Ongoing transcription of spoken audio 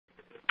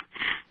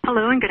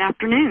Hello and good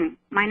afternoon.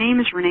 My name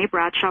is Renee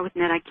Bradshaw with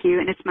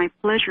NetIQ, and it's my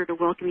pleasure to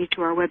welcome you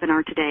to our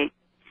webinar today.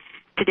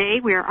 Today,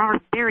 we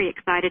are very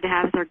excited to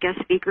have as our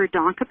guest speaker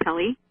Don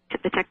Cappelli,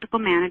 the Technical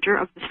Manager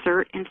of the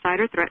CERT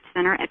Insider Threat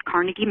Center at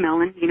Carnegie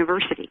Mellon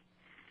University.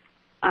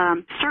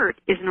 CERT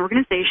is an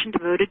organization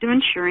devoted to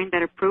ensuring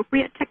that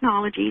appropriate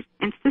technologies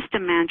and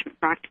system management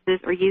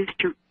practices are used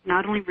to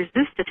not only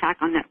resist attack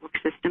on network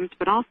systems,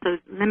 but also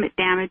limit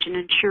damage and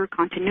ensure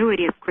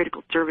continuity of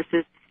critical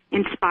services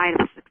in spite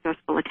of a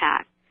successful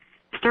attack.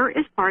 CERT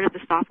is part of the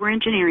Software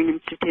Engineering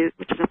Institute,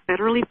 which is a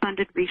federally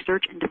funded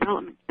research and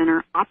development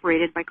center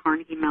operated by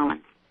Carnegie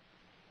Mellon.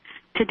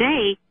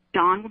 Today,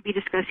 Dawn will be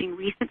discussing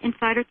recent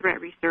insider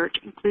threat research,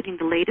 including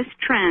the latest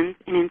trends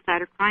in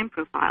insider crime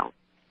profiles.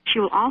 She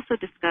will also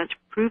discuss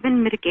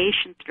proven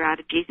mitigation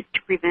strategies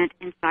to prevent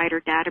insider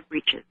data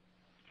breaches.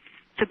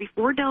 So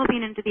before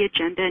delving into the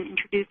agenda and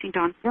introducing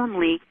Dawn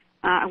formally,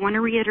 I want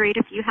to reiterate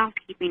a few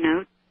housekeeping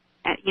notes.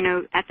 At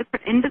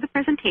the end of the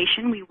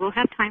presentation, we will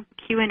have time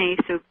for Q&A,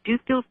 so do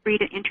feel free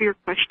to enter your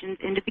questions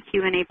into the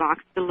Q&A box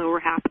at the lower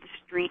half of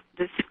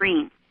the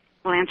screen.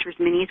 We'll answer as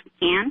many as we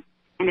can,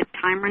 and if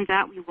time runs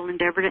out, we will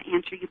endeavor to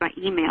answer you by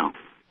email.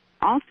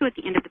 Also, at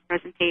the end of the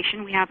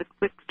presentation, we have a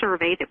quick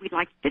survey that we'd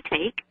like you to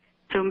take.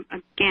 So,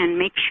 again,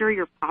 make sure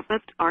your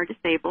pop-ups are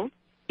disabled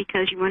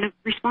because you want to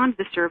respond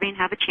to the survey and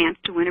have a chance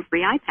to win a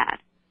free iPad.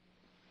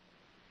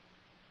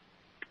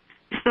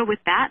 So with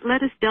that,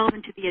 let us delve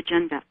into the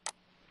agenda.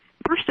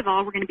 First of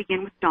all, we're going to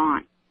begin with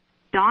Dawn.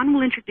 Dawn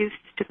will introduce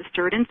us to the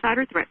CERT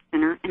Insider Threat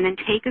Center and then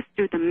take us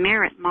through the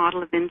merit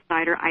model of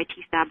insider IT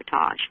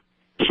sabotage.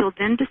 She'll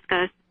then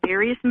discuss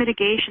various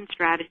mitigation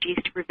strategies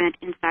to prevent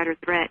insider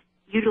threat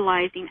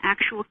utilizing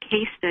actual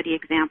case study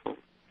examples.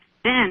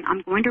 Then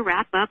I'm going to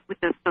wrap up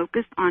with a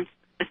focus on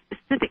a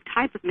specific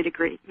type of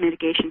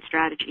mitigation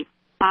strategy,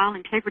 file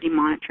integrity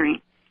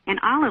monitoring,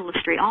 and I'll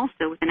illustrate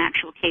also with an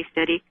actual case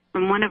study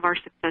from one of our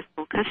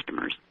successful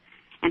customers.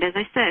 And as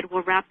I said,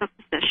 we'll wrap up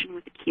the session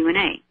with a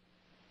Q&A.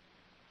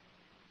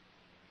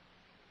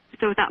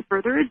 So without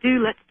further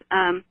ado,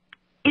 let's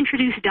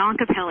introduce Dawn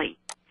Cappelli.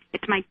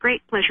 It's my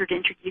great pleasure to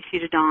introduce you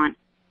to Dawn.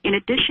 In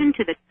addition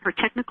to her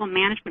technical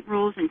management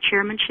roles and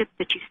chairmanship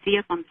that you see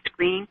up on the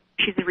screen,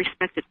 she's a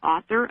respected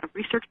author of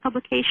research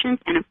publications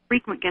and a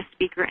frequent guest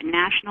speaker at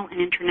national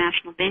and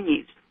international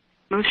venues.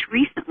 Most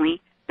recently,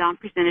 Dawn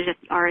presented at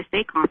the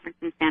RSA conference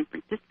in San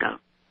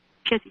Francisco.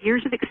 She has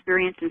years of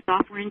experience in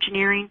software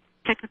engineering,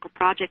 technical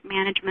project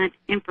management,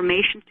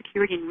 information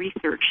security, and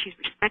research. She's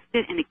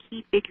respected and a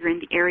key figure in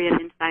the area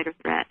of insider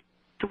threat.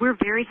 So we're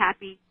very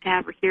happy to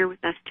have her here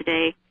with us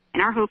today,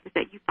 and our hope is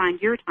that you find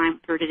your time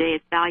with her today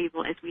as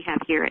valuable as we have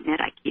here at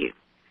NetIQ.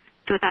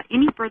 So without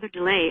any further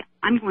delay,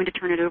 I'm going to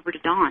turn it over to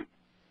Dawn.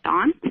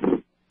 Dawn?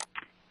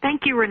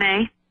 Thank you,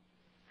 Renee.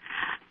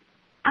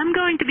 I'm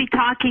going to be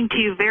talking to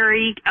you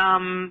very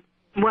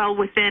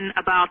within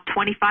about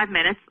 25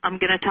 minutes. I'm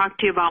going to talk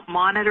to you about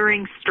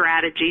monitoring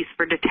strategies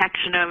for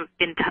detection of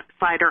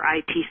insider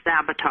IT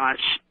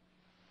sabotage.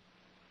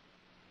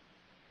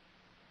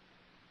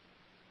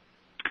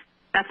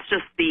 That's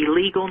just the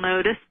legal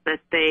notice that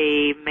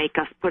they make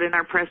us put in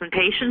our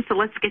presentation, so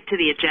let's get to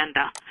the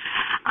agenda.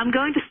 I'm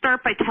going to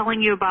start by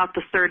telling you about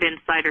the CERT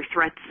Insider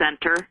Threat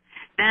Center.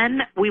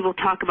 Then we will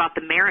talk about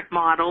the merit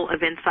model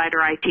of insider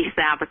IT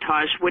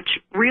sabotage, which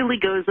really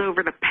goes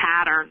over the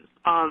patterns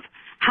of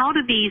how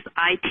do these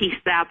IT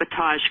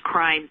sabotage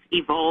crimes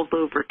evolve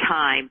over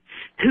time?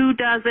 Who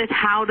does it?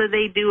 How do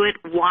they do it?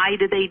 Why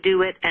do they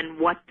do it? And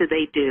what do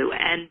they do?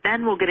 And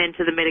then we'll get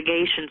into the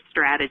mitigation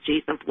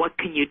strategies of what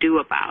can you do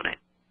about it.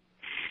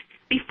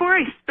 Before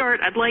I start,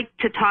 I'd like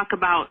to talk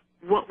about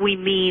what we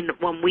mean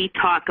when we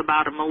talk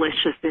about a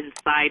malicious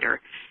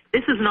insider.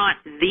 This is not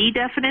the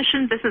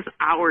definition. This is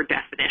our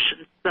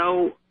definition.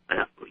 So,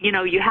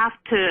 you have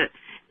to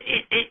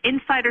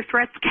insider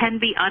threats can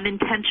be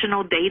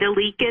unintentional data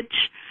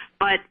leakage,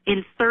 but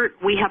in CERT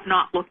we have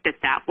not looked at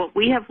that. What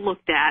we have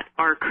looked at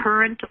are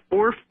current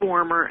or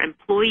former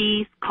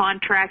employees,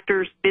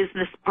 contractors,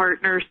 business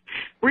partners,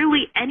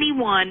 really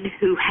anyone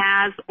who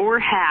has or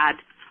had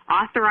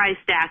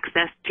authorized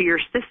access to your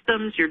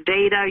systems, your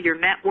data, your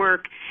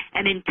network,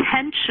 and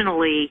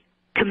intentionally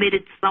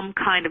committed some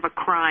kind of a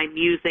crime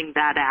using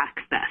that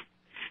access.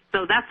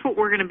 So that's what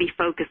we're going to be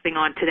focusing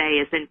on today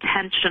is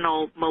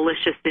intentional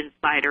malicious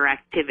insider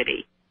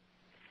activity.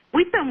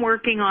 We've been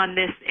working on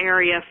this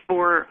area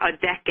for a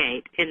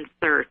decade in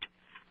CERT.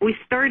 We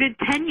started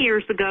 10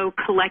 years ago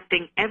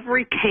collecting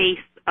every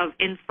case of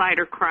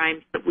insider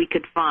crimes that we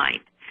could find.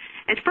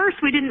 At first,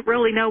 we didn't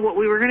really know what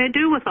we were going to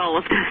do with all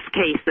of those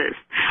cases.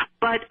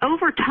 But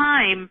over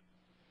time,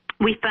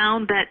 we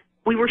found that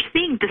we were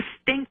seeing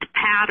distinct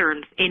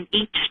patterns in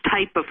each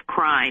type of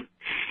crime.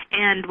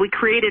 And we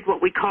created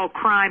what we call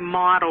crime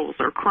models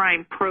or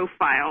crime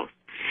profiles.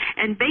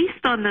 And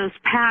based on those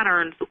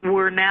patterns,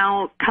 we're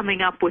now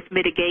coming up with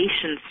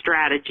mitigation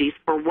strategies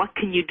for what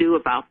can you do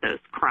about those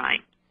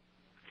crimes.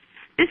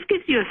 This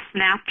gives you a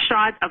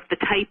snapshot of the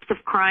types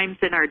of crimes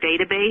in our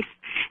database.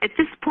 At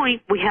this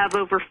point, we have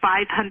over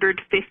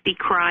 550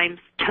 crimes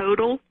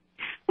total.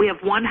 We have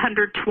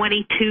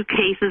 122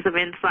 cases of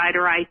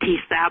insider IT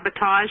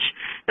sabotage.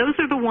 Those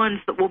are the ones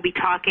that we'll be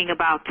talking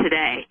about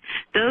today.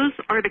 Those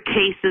are the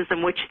cases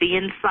in which the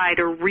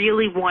insider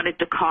really wanted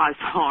to cause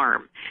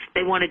harm.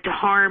 They wanted to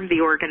harm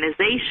the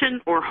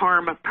organization or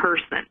harm a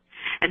person.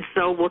 And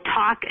so we'll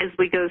talk as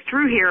we go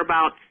through here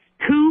about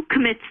who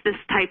commits this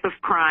type of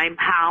crime,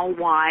 how,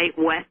 why,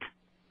 what,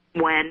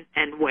 when,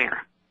 and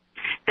where.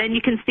 Then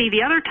you can see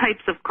the other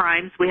types of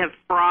crimes. We have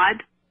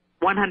fraud,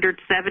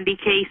 170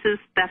 cases,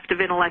 theft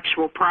of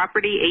intellectual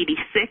property,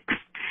 86,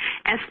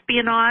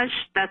 espionage,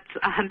 that's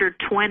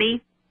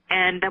 120,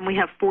 and then we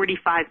have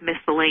 45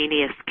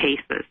 miscellaneous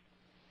cases.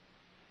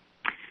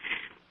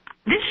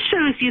 This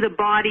shows you the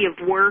body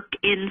of work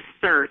in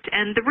CERT,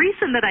 and the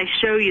reason that I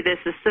show you this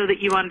is so that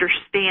you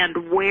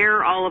understand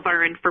where all of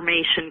our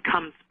information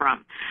comes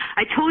from.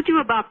 I told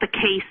you about the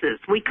cases.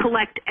 We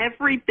collect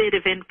every bit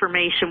of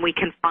information we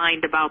can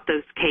find about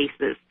those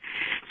cases.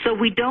 So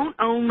we don't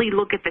only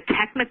look at the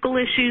technical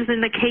issues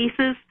in the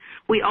cases,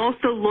 we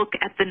also look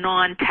at the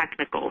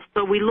non-technical.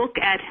 So we look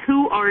at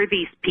who are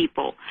these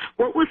people,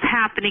 what was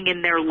happening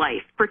in their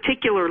life,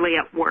 particularly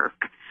at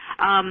work.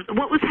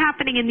 What was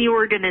happening in the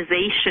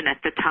organization at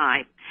the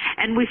time.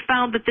 And we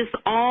found that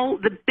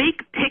the big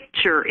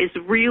picture is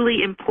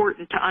really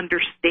important to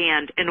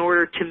understand in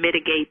order to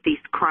mitigate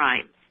these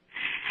crimes.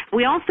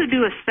 We also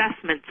do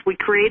assessments. We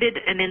created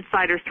an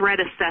insider threat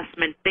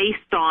assessment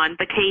based on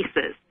the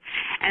cases.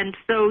 And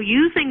so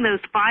using those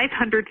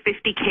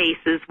 550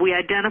 cases, we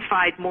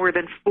identified more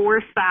than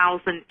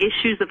 4,000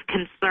 issues of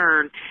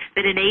concern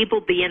that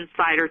enabled the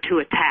insider to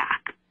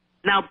attack.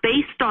 Now,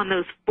 based on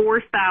those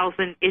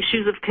 4,000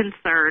 issues of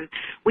concern,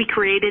 we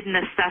created an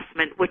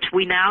assessment which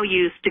we now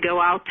use to go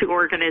out to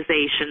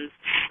organizations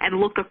and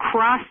look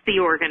across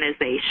the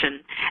organization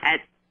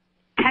at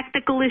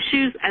technical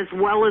issues as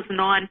well as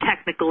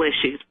non-technical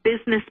issues,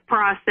 business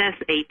process,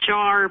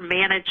 HR,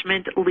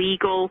 management,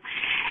 legal,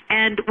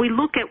 and we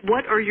look at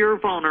what are your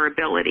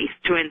vulnerabilities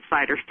to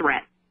insider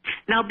threat.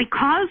 Now,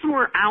 because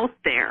we're out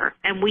there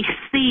and we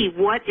see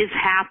what is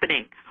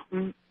happening,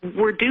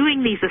 we're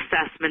doing these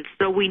assessments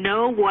so we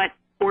know what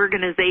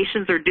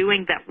organizations are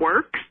doing that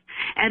works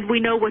and we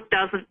know what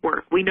doesn't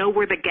work. We know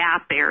where the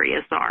gap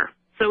areas are.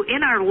 So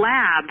in our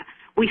lab,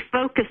 we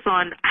focus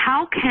on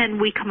how can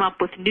we come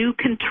up with new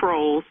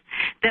controls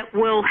that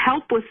will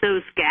help with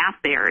those gap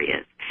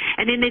areas.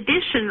 And in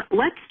addition,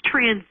 let's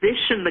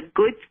transition the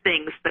good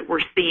things that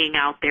we're seeing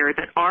out there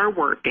that are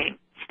working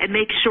and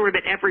make sure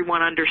that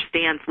everyone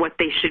understands what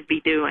they should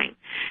be doing.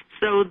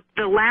 So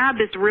the lab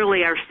is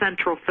really our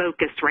central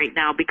focus right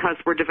now because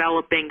we're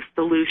developing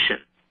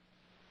solutions.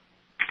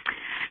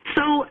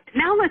 So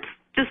now let's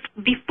just,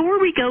 before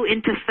we go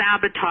into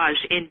sabotage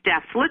in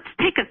depth, let's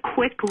take a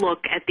quick look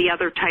at the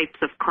other types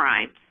of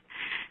crimes.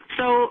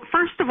 So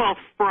first of all,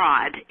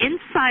 fraud.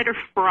 Insider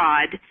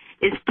fraud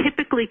is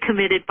typically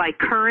committed by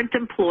current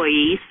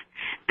employees.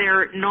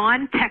 They're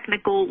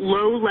non-technical,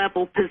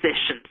 low-level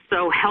positions,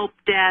 so help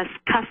desk,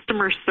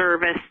 customer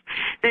service.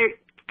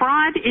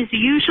 Fraud is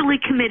usually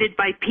committed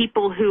by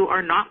people who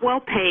are not well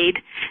paid,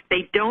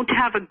 they don't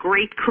have a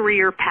great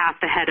career path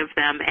ahead of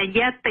them, and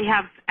yet they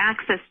have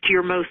access to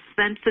your most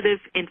sensitive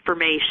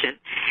information.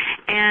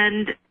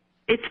 And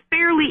it's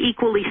fairly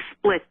equally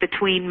split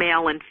between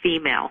male and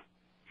female.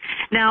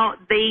 Now,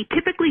 they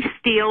typically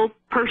steal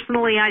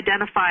personally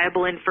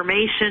identifiable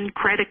information,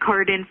 credit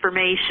card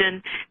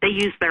information. They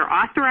use their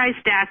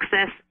authorized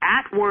access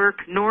at work,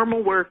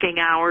 normal working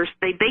hours.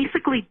 They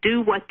basically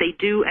do what they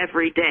do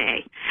every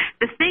day.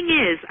 The thing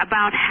is,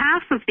 about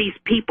half of these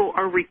people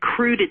are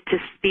recruited to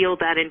steal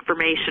that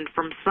information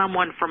from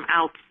someone from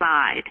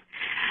outside.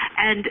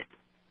 And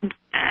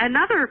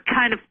another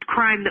kind of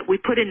crime that we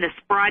put in this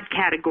fraud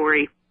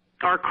category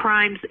are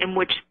crimes in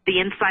which the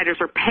insiders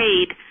are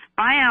paid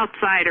by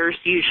outsiders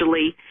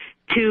usually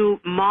to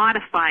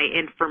modify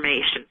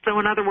information. So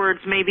in other words,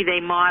 maybe they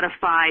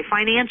modify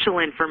financial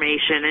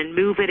information and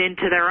move it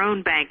into their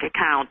own bank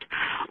account,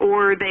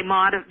 or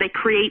they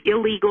create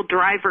illegal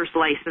driver's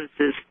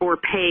licenses for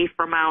pay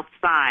from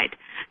outside.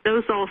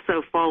 Those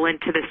also fall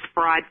into this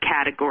fraud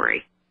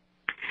category.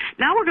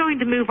 Now we're going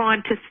to move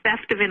on to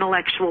theft of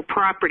intellectual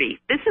property.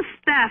 This is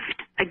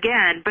theft,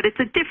 again, but it's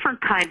a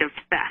different kind of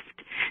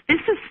theft.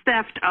 This is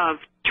theft of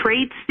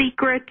trade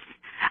secrets,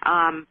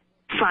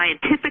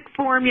 scientific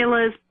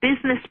formulas,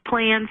 business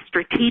plans,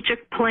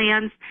 strategic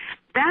plans.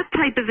 That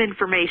type of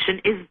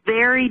information is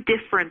very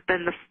different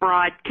than the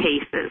fraud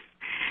cases.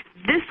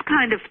 This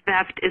kind of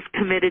theft is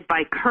committed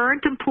by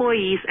current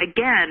employees,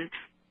 again,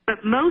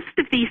 but most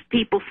of these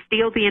people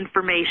steal the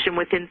information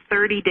within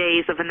 30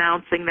 days of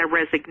announcing their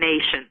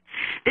resignation.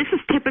 This is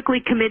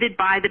typically committed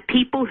by the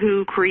people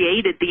who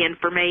created the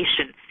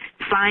information,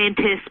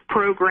 scientists,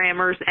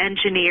 programmers,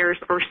 engineers,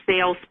 or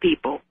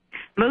salespeople.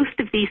 Most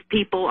of these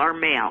people are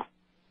male.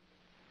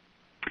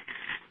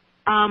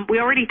 We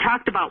already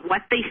talked about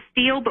what they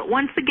steal, but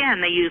once again,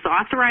 they use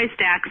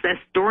authorized access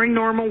during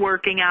normal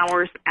working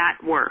hours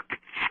at work.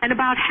 And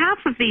about half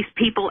of these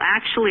people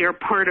actually are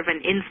part of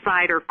an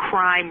insider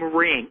crime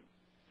ring.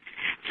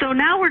 So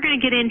now we're going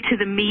to get into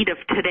the meat of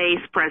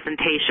today's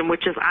presentation,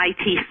 which is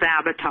IT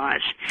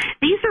sabotage.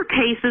 These are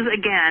cases,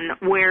 again,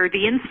 where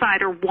the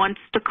insider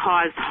wants to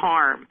cause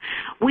harm.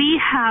 We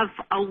have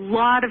a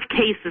lot of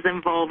cases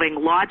involving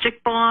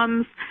logic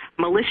bombs,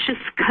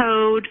 malicious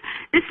code.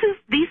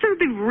 These are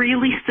the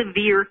really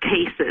severe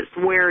cases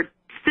where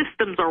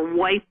systems are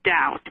wiped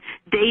out,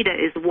 data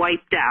is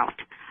wiped out.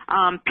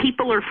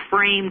 People are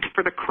framed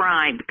for the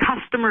crime.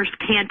 Customers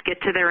can't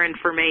get to their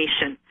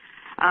information.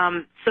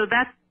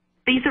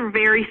 These are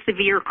very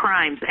severe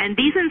crimes, and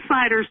these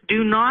insiders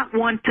do not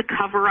want to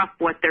cover up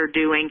what they're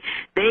doing.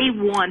 They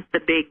want the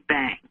big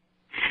bang.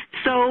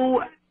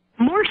 So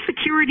more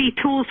security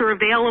tools are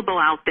available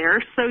out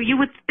there, so you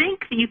would think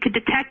that you could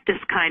detect this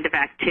kind of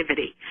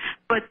activity.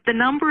 But the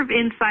number of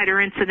insider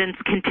incidents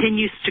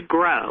continues to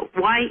grow.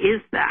 Why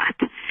is that?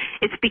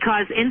 It's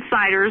because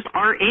insiders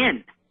are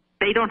in.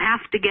 They don't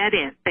have to get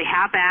in. They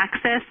have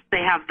access,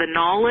 they have the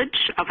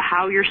knowledge of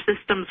how your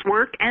systems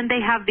work, and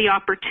they have the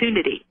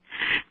opportunity.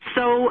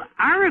 So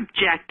our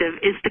objective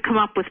is to come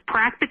up with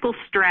practical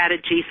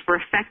strategies for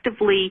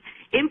effectively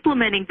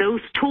implementing those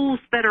tools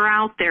that are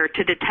out there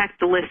to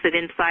detect illicit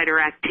insider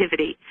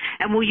activity.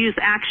 And we'll use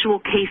actual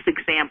case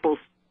examples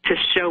to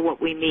show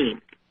what we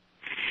mean.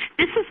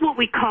 This is what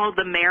we call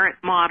the MERIT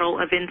model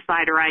of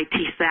insider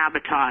IT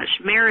sabotage.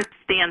 MERIT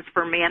stands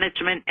for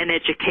Management and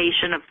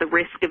Education of the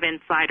Risk of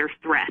Insider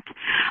Threat.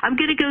 I'm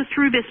going to go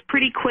through this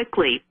pretty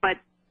quickly, but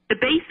the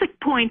basic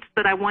points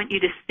that I want you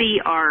to see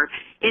are,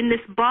 in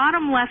this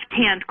bottom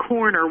left-hand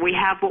corner, we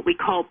have what we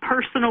call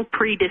personal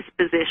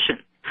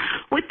predisposition.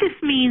 What this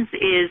means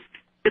is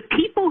the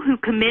people who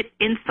commit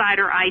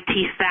insider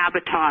IT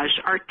sabotage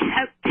are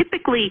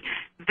typically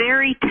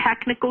very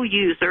technical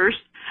users,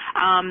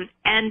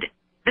 and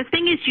the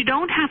thing is, you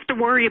don't have to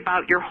worry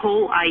about your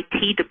whole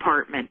IT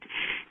department.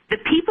 The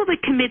people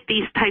that commit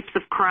these types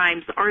of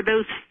crimes are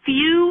those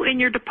few in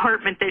your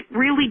department that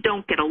really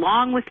don't get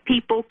along with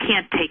people,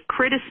 can't take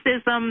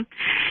criticism.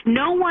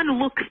 No one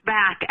looks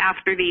back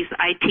after these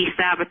IT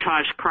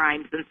sabotage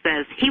crimes and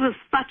says, he was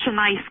such a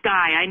nice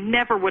guy, I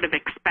never would have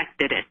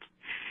expected it.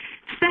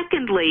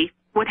 Secondly,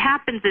 what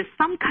happens is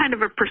some kind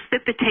of a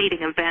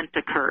precipitating event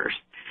occurs.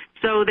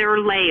 So there are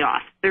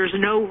layoffs. There's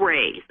no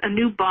raise. A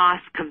new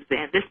boss comes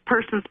in. This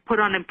person's put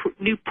on a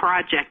new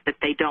project that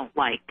they don't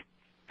like.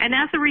 And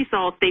as a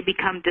result, they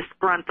become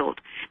disgruntled.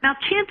 Now,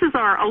 chances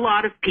are a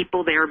lot of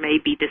people there may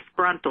be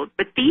disgruntled,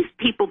 but these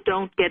people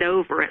don't get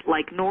over it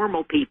like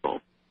normal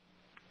people.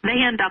 They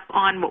end up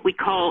on what we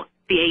call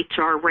the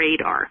HR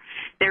radar.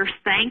 They're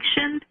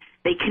sanctioned.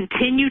 They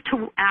continue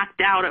to act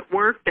out at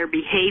work. Their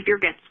behavior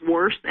gets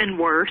worse and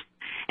worse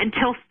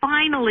until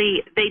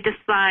finally they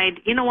decide,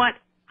 you know what,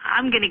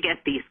 I'm going to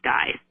get these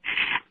guys.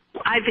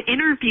 I've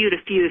interviewed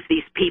a few of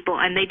these people,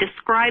 and they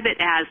describe it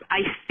as,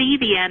 I see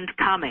the end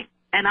coming.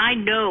 And I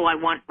know I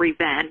want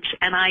revenge,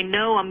 and I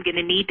know I'm going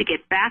to need to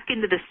get back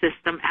into the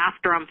system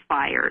after I'm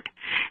fired.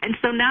 And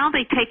so now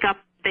they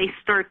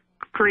start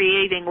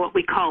creating what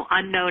we call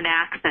unknown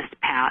access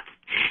paths.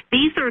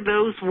 These are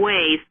those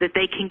ways that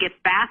they can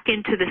get back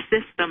into the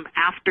system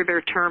after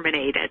they're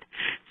terminated.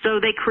 So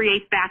they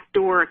create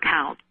backdoor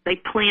accounts. They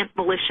plant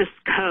malicious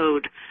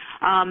code.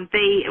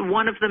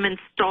 One of them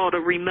installed a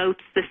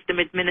remote system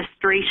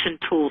administration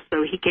tool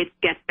so he could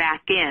get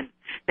back in.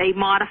 They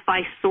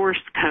modify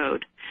source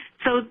code.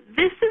 So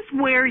this is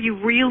where you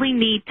really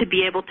need to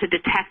be able to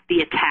detect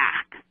the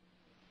attack.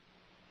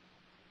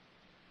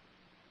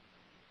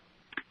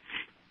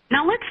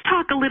 Now let's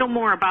talk a little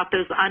more about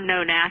those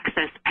unknown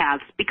access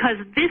paths, because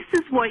this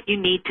is what you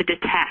need to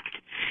detect.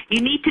 You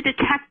need to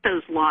detect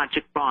those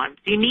logic bombs.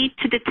 You need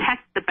to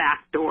detect the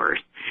backdoors.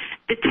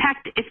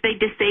 Detect if they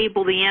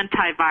disable the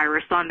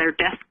antivirus on their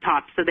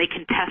desktop so they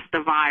can test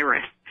the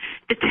virus.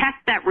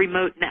 Detect that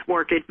remote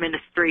network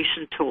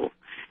administration tool.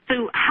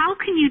 So how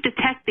can you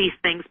detect these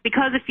things?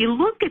 Because if you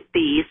look at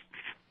these,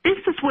 this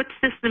is what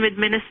system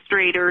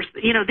administrators,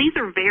 these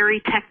are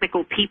very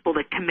technical people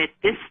that commit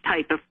this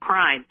type of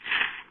crime.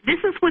 This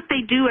is what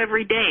they do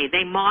every day.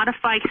 They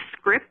modify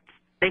scripts,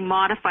 they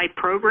modify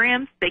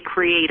programs, they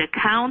create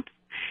accounts.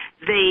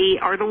 They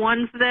are the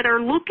ones that are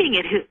looking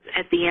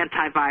at the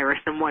antivirus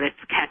and what it's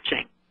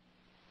catching.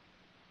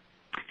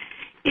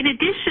 In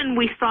addition,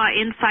 we saw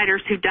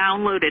insiders who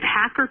downloaded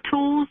hacker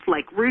tools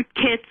like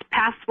rootkits,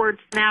 password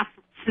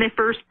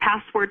sniffers,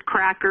 password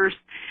crackers.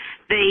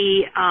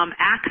 They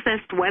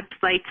accessed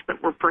websites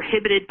that were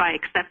prohibited by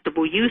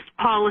acceptable use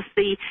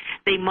policy.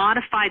 They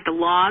modified the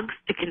logs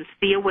to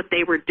conceal what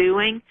they were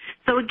doing.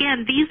 So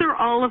again, these are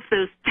all of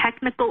those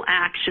technical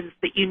actions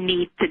that you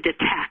need to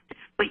detect.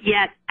 But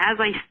yet, as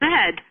I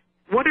said,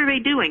 what are they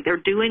doing? They're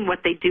doing what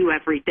they do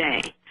every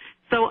day.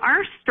 So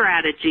our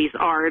strategies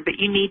are that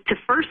you need to,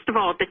 first of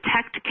all,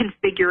 detect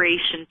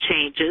configuration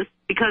changes,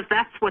 because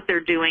that's what they're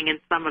doing in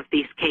some of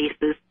these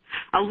cases,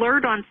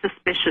 alert on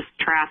suspicious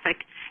traffic,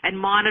 and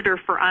monitor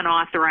for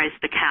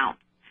unauthorized accounts.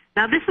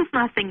 Now, this is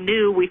nothing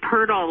new. We've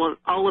heard all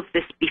of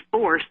this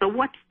before, so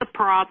what's the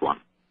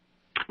problem?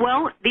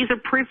 Well, these are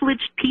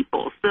privileged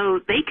people, so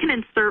they can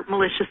insert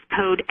malicious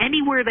code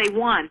anywhere they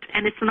want,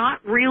 and it's not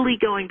really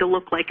going to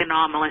look like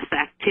anomalous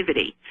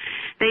activity.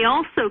 They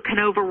also can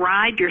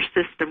override your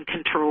system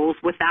controls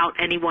without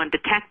anyone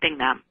detecting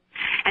them.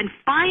 And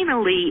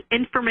finally,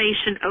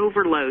 information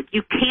overload.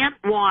 You can't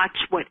watch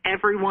what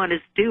everyone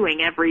is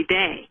doing every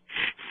day.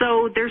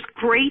 So there's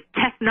great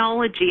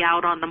technology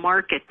out on the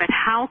market, but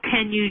how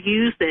can you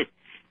use it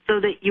so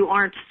that you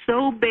aren't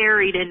so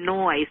buried in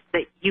noise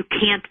that you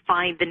can't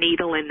find the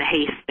needle in the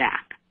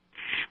haystack?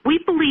 We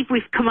believe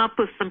we've come up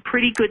with some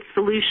pretty good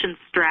solution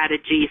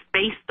strategies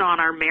based on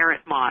our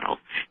merit model.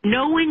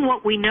 Knowing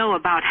what we know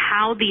about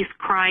how these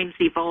crimes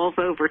evolve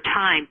over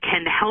time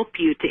can help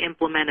you to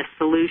implement a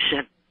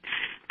solution.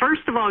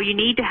 First of all, you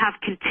need to have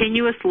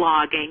continuous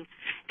logging,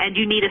 and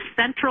you need a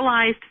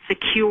centralized,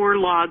 secure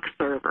log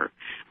server.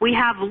 We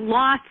have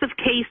lots of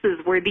cases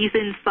where these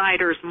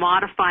insiders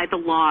modify the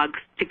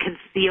logs to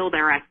conceal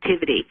their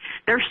activity.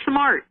 They're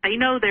smart. They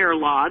know their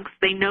logs.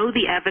 They know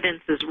the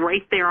evidence is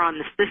right there on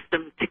the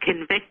system to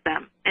convict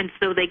them, and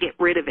so they get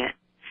rid of it.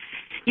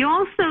 You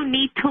also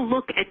need to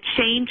look at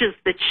changes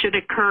that should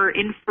occur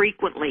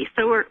infrequently.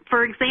 So,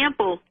 for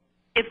example,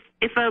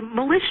 if a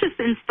malicious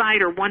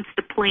insider wants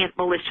to plant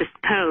malicious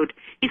code,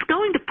 he's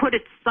going to put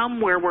it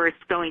somewhere where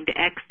it's going to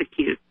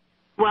execute.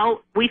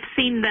 Well, we've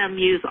seen them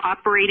use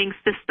operating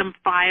system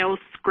files,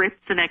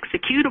 scripts, and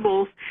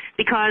executables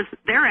because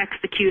they're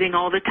executing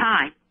all the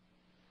time.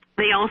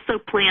 They also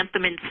plant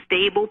them in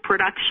stable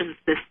production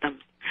systems.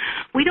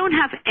 We don't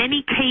have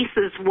any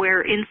cases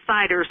where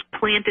insiders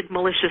planted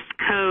malicious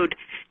code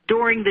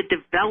during the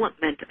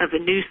development of a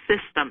new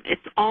system.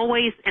 It's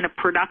always in a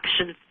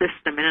production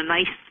system, in a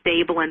nice,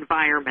 stable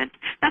environment.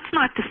 That's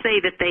not to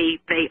say that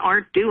they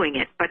aren't doing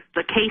it, but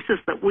the cases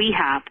that we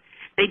have,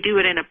 they do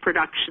it in a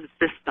production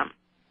system.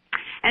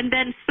 And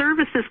then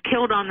services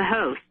killed on the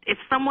host. If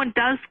someone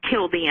does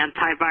kill the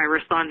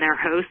antivirus on their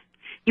host,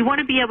 you want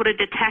to be able to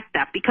detect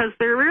that because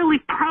there really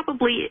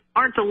probably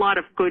aren't a lot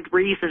of good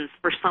reasons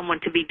for someone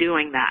to be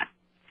doing that.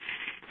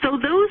 So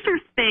those are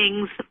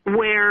things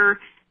where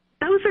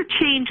those are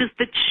changes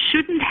that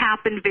shouldn't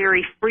happen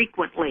very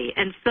frequently.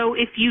 And so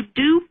if you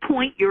do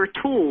point your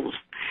tools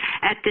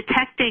at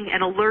detecting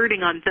and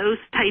alerting on those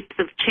types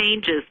of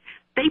changes,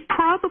 they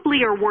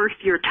probably are worth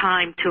your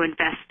time to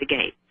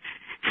investigate.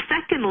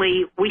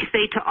 Secondly, we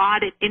say to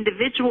audit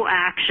individual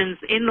actions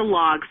in the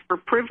logs for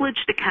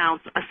privileged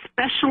accounts,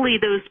 especially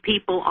those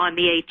people on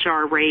the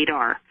HR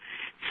radar.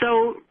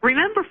 So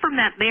remember from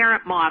that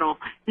merit model,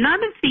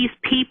 none of these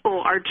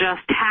people are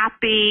just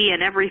happy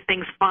and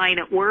everything's fine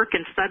at work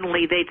and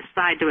suddenly they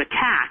decide to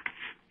attack.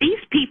 These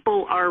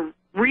people are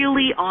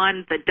really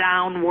on the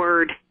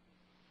downward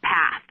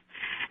path.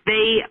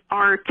 They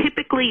are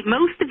typically,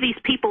 most of these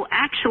people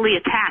actually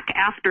attack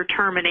after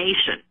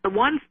termination. The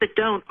ones that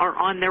don't are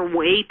on their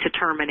way to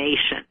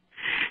termination.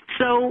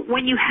 So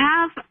when you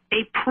have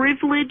a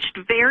privileged,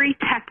 very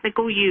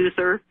technical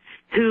user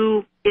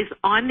who is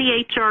on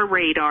the HR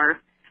radar,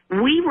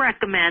 we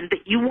recommend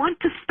that you want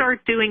to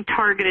start doing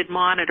targeted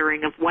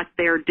monitoring of what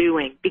they're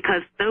doing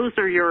because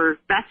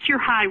that's your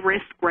high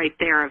risk right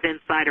there of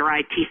insider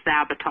IT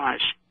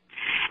sabotage.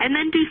 And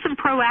then do some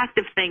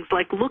proactive things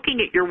like looking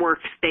at your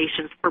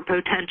workstations for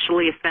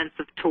potentially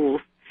offensive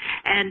tools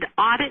and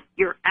audit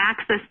your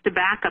access to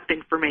backup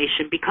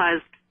information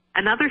because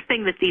another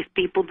thing that these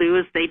people do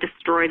is they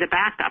destroy the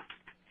backups.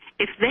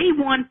 If they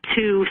want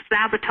to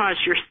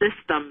sabotage your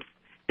systems,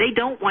 they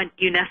don't want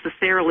you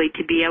necessarily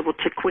to be able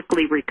to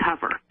quickly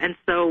recover. And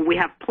so we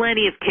have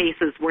plenty of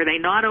cases where they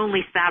not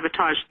only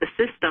sabotage the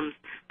systems,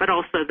 but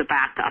also the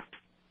backups.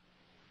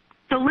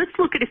 So let's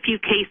look at a few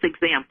case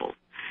examples.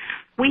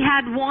 We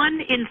had one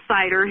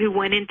insider who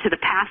went into the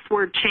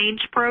password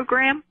change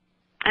program,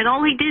 and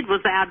all he did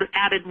was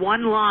added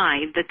one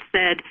line that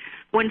said,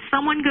 when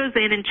someone goes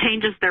in and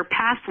changes their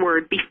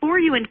password, before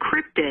you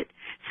encrypt it,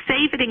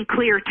 save it in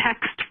clear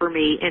text for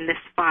me in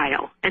this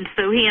file. And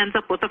so he ends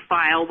up with a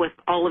file with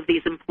all of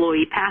these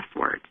employee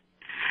passwords.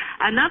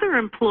 Another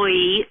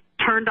employee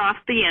turned off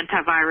the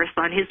antivirus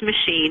on his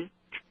machine,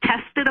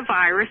 tested a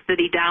virus that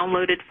he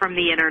downloaded from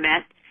the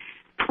internet,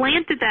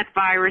 planted that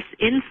virus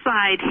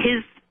inside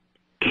his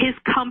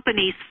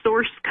company's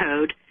source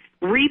code,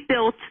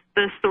 rebuilt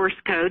the source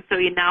code so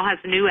he now has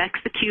a new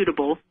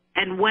executable,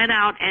 and went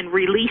out and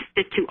released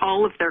it to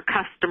all of their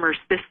customer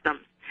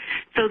systems.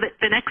 So that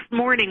the next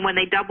morning when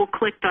they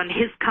double-clicked on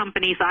his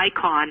company's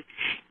icon,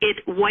 it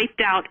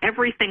wiped out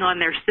everything on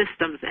their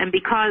systems. And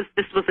because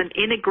this was an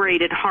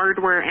integrated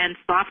hardware and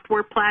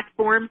software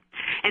platform,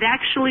 it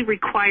actually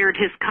required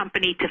his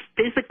company to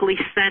physically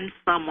send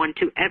someone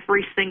to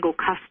every single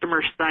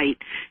customer site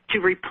to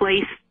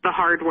replace the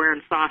hardware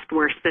and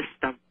software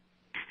system.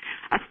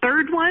 A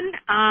third one,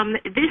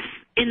 this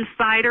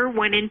insider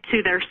went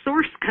into their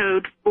source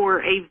code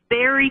for a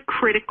very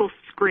critical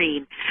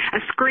screen, a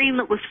screen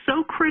that was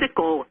so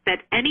critical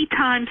that any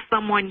time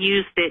someone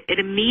used it, it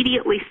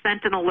immediately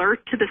sent an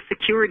alert to the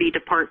security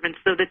department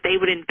so that they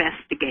would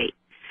investigate.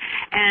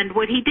 And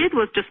what he did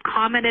was just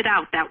commented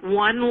out that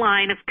one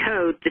line of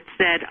code that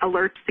said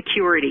alert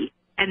security.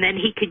 and then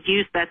he could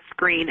use that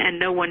screen and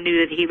no one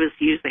knew that he was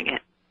using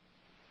it.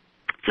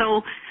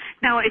 So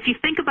now if you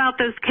think about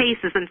those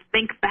cases and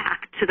think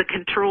back to the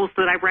controls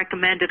that I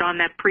recommended on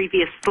that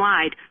previous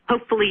slide,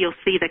 hopefully you'll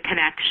see the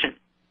connection.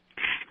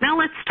 Now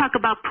let's talk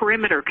about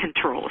perimeter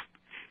controls.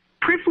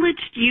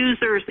 Privileged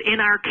users in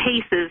our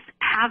cases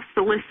have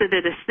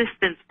solicited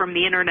assistance from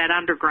the Internet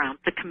Underground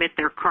to commit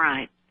their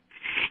crimes.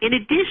 In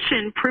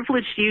addition,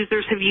 privileged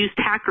users have used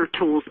hacker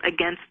tools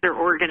against their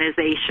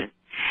organization.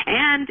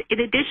 And in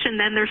addition,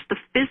 then there's the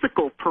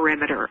physical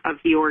perimeter of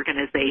the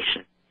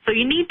organization. So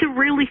you need to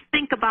really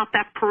think about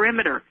that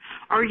perimeter.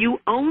 Are you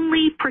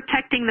only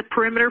protecting the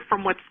perimeter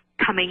from what's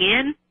coming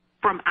in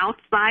from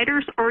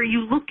outsiders, or are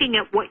you looking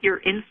at what your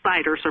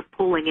insiders are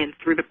pulling in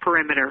through the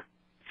perimeter?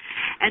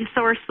 And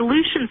so our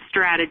solution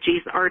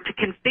strategies are to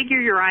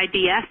configure your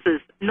IDSs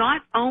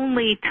not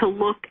only to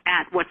look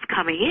at what's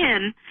coming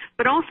in,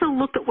 but also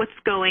look at what's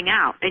going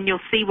out. And you'll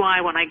see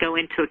why when I go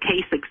into a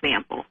case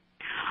example.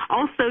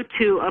 Also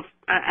to,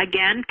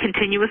 again,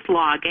 continuous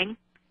logging.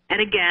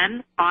 And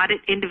again,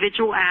 audit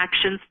individual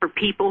actions for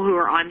people who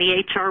are on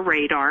the HR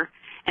radar,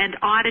 and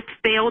audit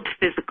failed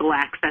physical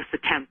access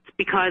attempts,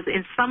 because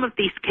in some of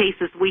these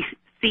cases we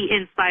see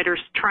insiders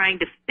trying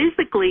to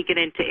physically get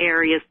into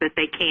areas that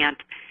they can't,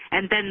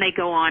 and then they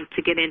go on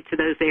to get into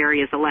those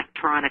areas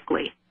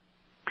electronically.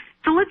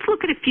 So let's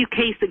look at a few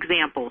case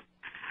examples.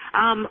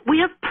 We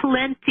have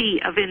plenty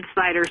of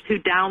insiders who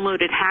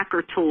downloaded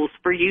hacker tools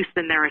for use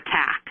in their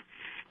attack.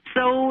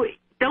 So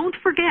don't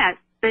forget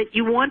that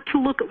you want to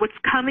look at what's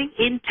coming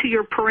into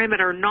your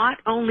perimeter, not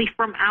only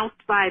from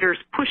outsiders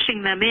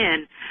pushing them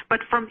in,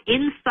 but from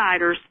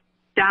insiders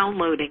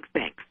downloading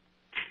things.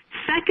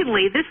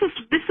 Secondly, this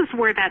is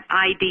where that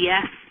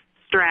IDS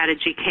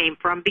strategy came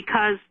from,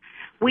 because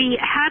we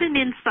had an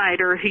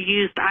insider who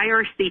used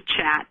IRC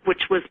chat,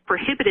 which was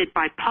prohibited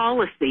by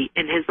policy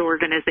in his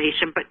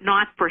organization, but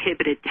not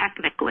prohibited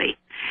technically.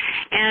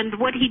 And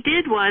what he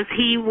did was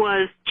he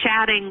was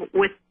chatting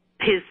with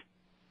his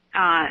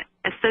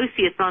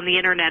associates on the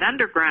Internet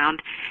Underground,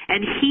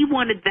 and he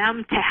wanted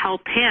them to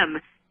help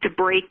him to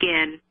break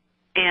in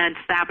and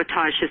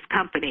sabotage his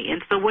company.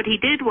 And so what he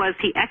did was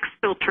he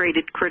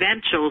exfiltrated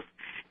credentials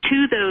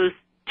to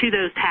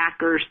those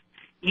hackers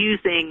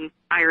using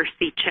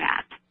IRC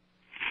chat.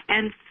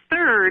 And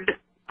third,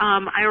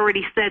 I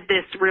already said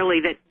this really,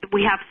 that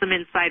we have some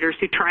insiders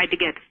who tried to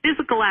get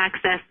physical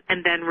access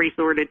and then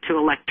resorted to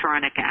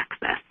electronic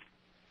access.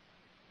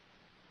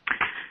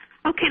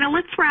 Okay, now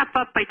let's wrap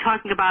up by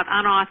talking about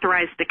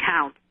unauthorized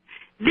accounts.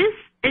 This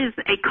is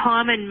a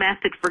common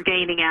method for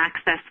gaining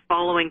access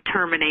following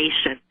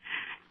termination.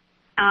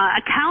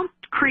 Account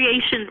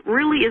creation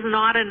really is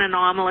not an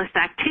anomalous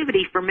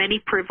activity for many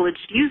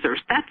privileged users.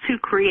 That's who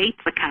creates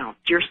accounts,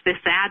 your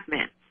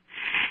sysadmins.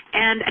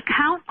 And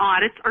account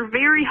audits are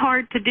very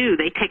hard to do.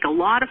 They take a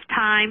lot of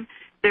time.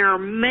 There are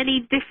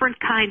many different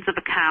kinds of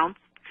accounts.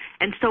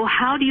 And so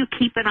how do you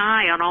keep an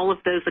eye on all of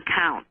those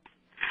accounts?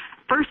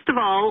 First of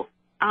all,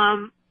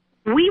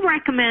 we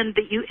recommend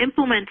that you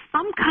implement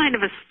some kind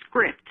of a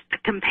script to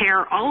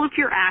compare all of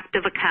your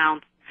active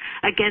accounts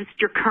against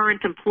your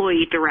current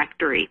employee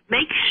directory.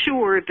 Make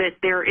sure that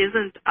there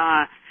isn't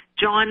a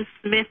John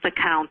Smith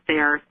account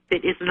there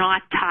that is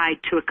not tied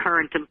to a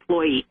current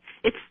employee.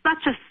 It's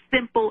such a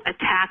simple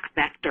attack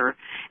vector,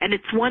 and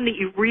it's one that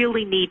you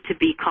really need to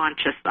be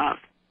conscious of.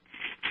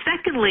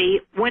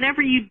 Secondly,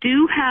 whenever you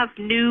do have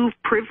new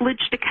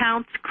privileged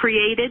accounts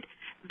created,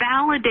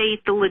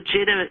 validate the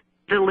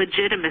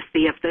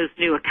legitimacy of those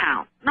new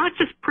accounts, not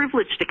just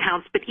privileged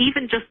accounts, but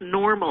even just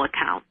normal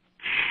accounts.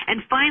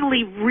 And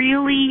finally,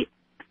 really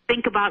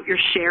think about your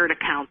shared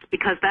accounts,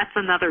 because that's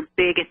another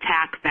big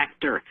attack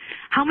vector.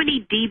 How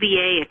many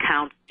DBA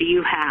accounts do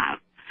you have?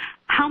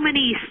 How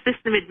many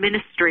system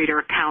administrator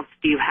accounts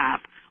do you have?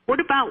 What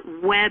about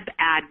web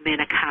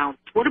admin accounts?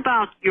 What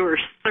about your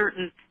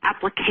certain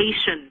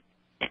application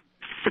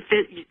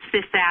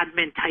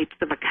sysadmin types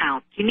of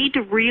accounts? You need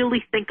to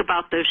really think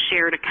about those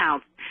shared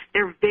accounts.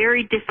 They're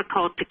very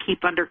difficult to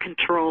keep under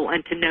control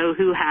and to know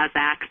who has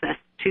access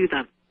to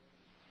them.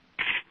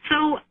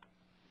 So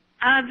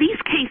these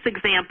case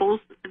examples,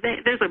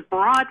 there's a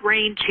broad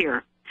range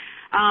here.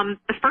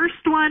 The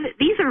first one,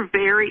 these are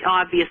very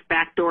obvious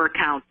backdoor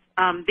accounts.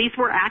 These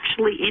were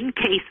actually in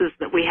cases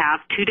that we have,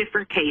 two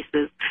different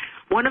cases.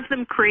 One of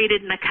them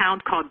created an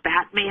account called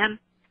Batman.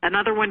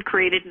 Another one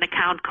created an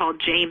account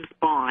called James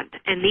Bond.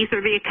 And these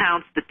are the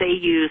accounts that they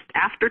used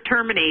after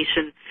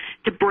termination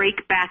to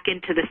break back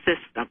into the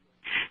system.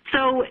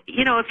 So,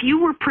 you know, if you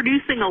were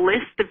producing a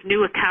list of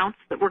new accounts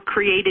that were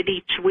created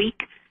each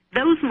week,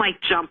 those might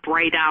jump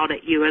right out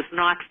at you as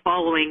not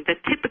following the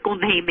typical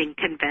naming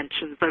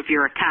conventions of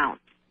your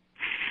accounts.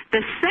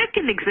 The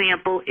second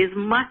example is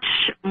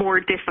much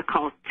more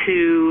difficult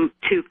to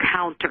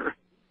counter.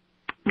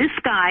 This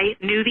guy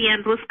knew the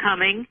end was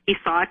coming. He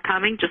saw it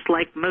coming, just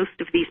like most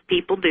of these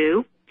people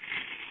do.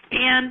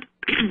 And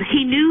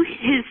he knew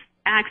his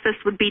access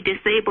would be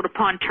disabled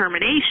upon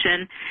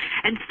termination.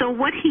 And so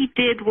what he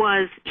did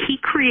was he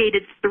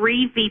created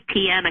 3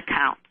 VPN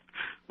accounts.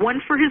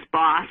 one for his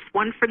boss,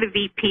 one for the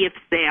VP of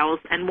sales,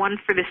 and one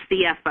for the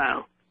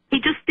CFO. He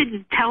just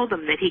didn't tell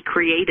them that he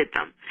created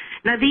them.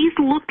 Now, these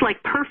looked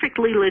like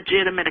perfectly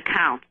legitimate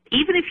accounts.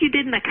 Even if you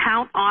did an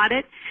account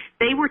audit,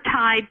 they were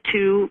tied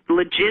to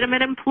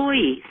legitimate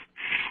employees.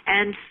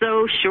 And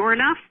so, sure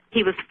enough,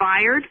 he was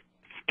fired,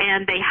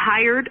 and they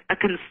hired a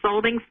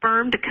consulting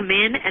firm to come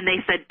in, and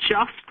they said,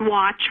 just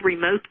watch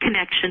remote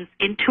connections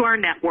into our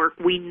network.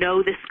 We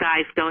know this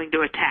guy's going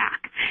to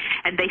attack.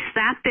 And they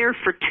sat there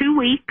for 2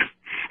 weeks,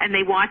 and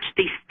they watched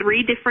these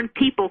 3 different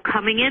people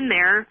coming in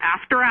there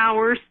after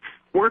hours,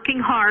 working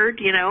hard,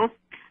 you know.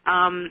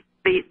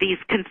 These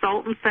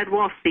consultants said,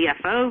 well,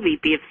 CFO,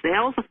 VP of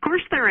sales, of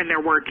course they're in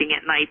there working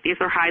at night. These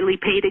are highly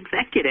paid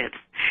executives.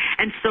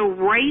 And so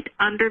right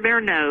under their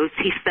nose,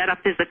 he set up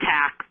his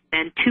attack,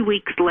 and 2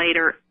 weeks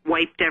later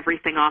wiped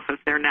everything off of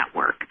their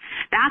network.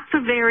 That's a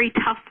very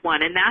tough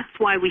one, and that's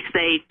why we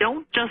say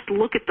don't just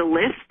look at the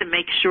list and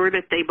make sure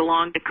that they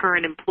belong to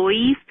current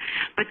employees,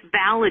 but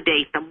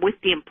validate them with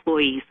the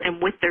employees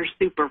and with their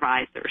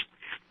supervisors.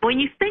 When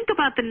you think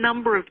about the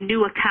number of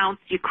new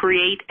accounts you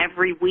create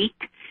every week,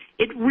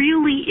 it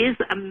really is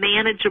a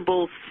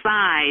manageable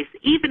size,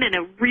 even in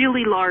a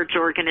really large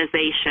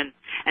organization,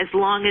 as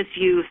long as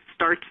you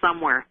start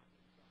somewhere.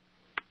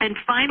 And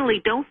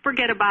finally, don't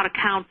forget about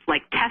accounts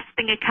like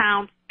testing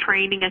accounts,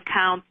 training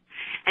accounts,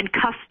 and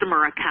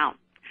customer accounts.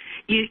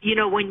 You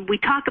know, when we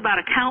talk about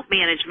account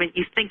management,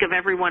 you think of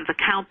everyone's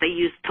account they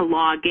use to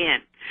log in.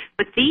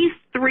 But these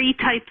 3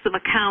 types of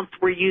accounts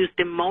were used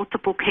in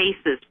multiple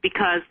cases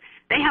because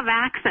they have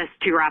access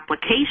to your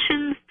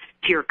applications,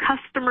 to your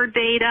customer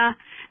data,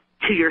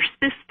 to your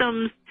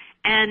systems,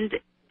 and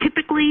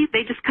typically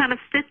they just kind of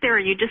sit there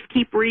and you just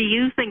keep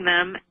reusing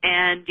them,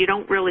 and you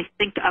don't really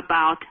think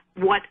about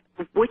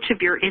which of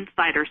your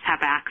insiders have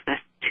access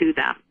to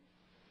them.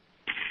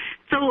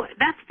 So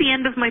that's the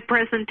end of my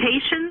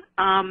presentation.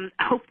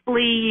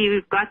 Hopefully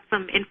you've got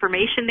some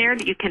information there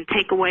that you can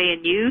take away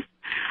and use.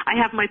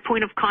 I have my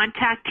point of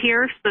contact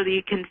here so that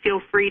you can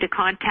feel free to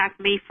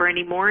contact me for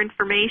any more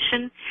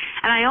information.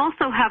 And I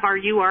also have our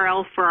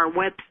URL for our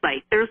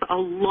website. There's a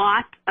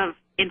lot of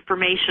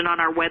information on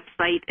our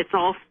website. It's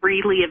all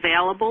freely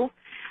available.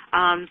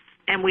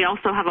 And we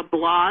also have a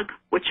blog,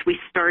 which we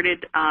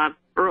started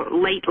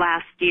late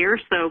last year.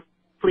 So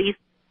please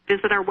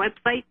visit our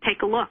website,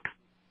 take a look.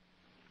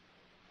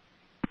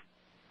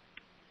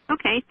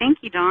 Okay, thank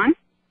you, Dawn.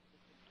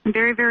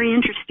 Very, very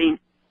interesting.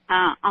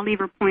 I'll leave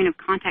our point of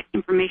contact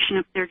information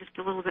up there just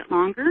a little bit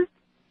longer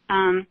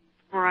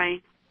before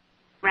I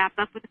wrap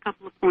up with a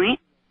couple of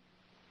points.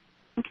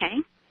 Okay.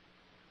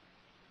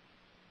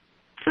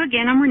 So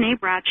again, I'm Renee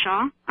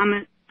Bradshaw. I'm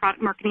a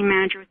product marketing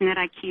manager with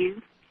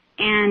NetIQ.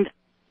 And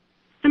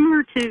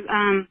similar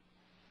to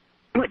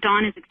what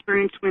Dawn has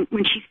experienced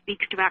when she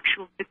speaks to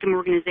actual victim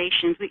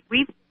organizations,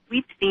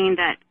 we've seen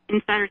that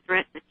insider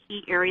threats are a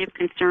key area of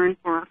concern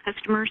for our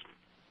customers.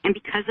 And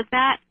because of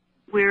that,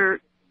 we're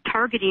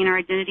targeting our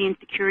identity and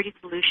security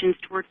solutions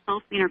towards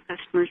helping our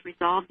customers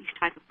resolve these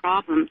type of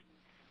problems.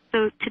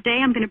 So today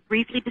I'm going to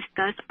briefly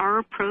discuss our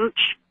approach,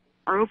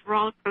 our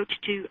overall approach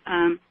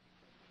to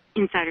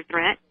insider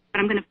threat, but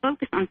I'm going to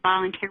focus on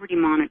file integrity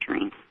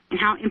monitoring and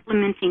how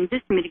implementing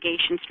this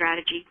mitigation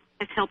strategy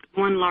has helped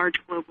one large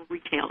global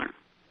retailer.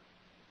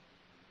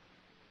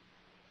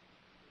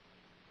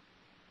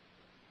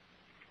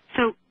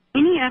 So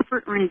any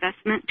effort or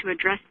investment to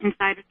address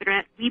insider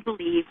threat, we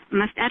believe,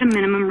 must at a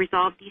minimum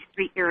resolve these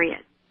 3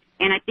 areas.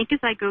 And I think as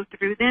I go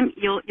through them,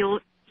 you'll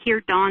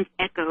hear Dawn's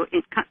echo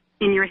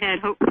in your head,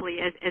 hopefully,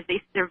 as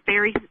they're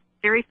very,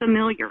 very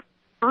familiar.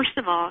 First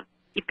of all,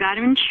 you've got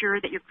to ensure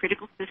that your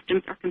critical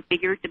systems are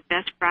configured to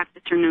best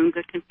practice or known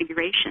good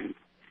configurations.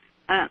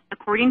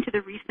 According to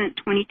the recent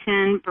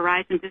 2010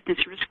 Verizon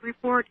Business Risk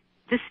Report,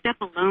 this step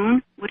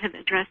alone would have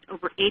addressed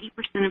over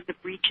 80% of the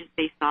breaches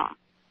they saw.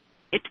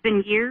 It's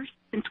been years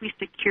since we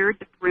secured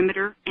the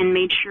perimeter and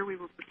made sure we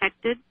were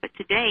protected, but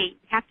today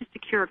we have to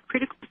secure our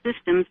critical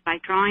systems by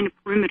drawing a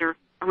perimeter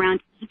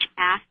around each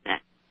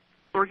asset.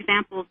 For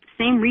example, the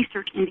same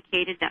research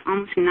indicated that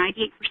almost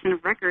 98%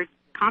 of records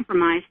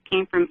compromised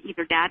came from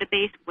either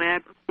database,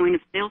 web, or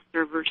point-of-sale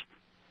servers.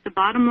 The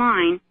bottom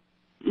line,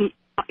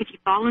 if you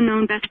follow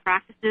known best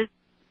practices,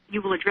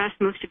 you will address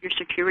most of your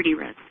security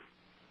risks.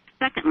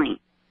 Secondly,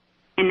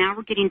 and now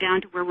we're getting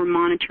down to where we're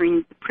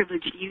monitoring the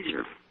privileged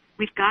user,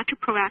 we've got to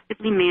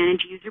proactively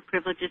manage user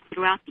privileges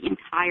throughout the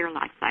entire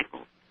life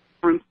cycle.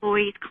 For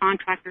employees,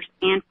 contractors,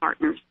 and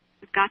partners,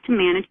 we've got to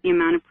manage the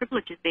amount of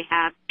privileges they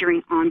have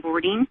during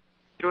onboarding,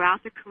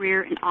 throughout their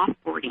career, and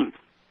offboarding.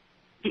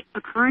 The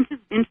occurrence of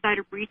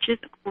insider breaches,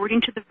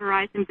 according to the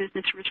Verizon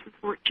Business Risk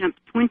Report, jumped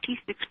 26%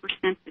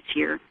 this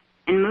year,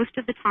 and most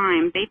of the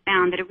time they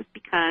found that it was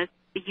because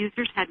the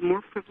users had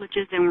more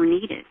privileges than were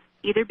needed,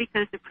 either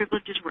because the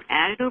privileges were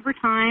added over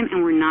time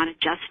and were not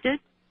adjusted,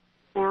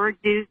 or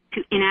due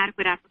to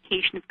inadequate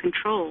application of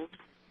controls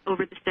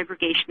over the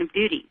segregation of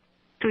duties.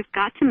 So we've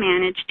got to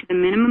manage to the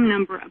minimum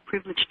number of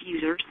privileged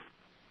users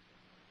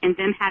and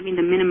them having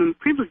the minimum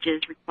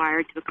privileges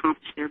required to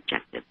accomplish their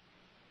objectives.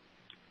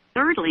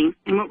 Thirdly,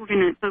 and what we're going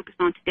to focus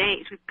on today,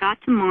 we've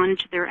got to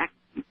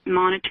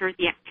monitor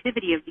the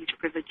activity of these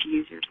privileged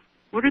users.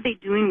 What are they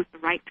doing with the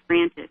rights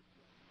granted?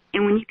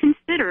 And when you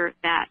consider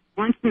that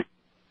once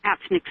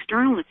perhaps an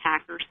external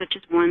attacker, such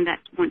as one that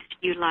wants to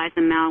utilize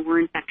a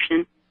malware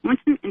infection, once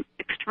an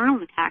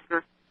external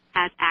attacker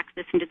has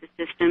access into the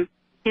system,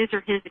 his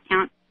or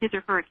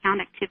her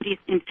account activity is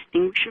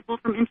indistinguishable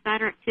from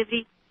insider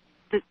activity,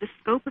 the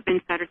scope of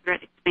insider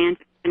threat expands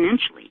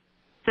exponentially.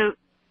 So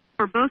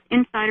for both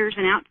insiders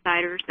and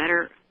outsiders that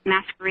are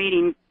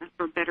masquerading,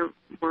 for better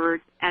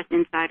words, as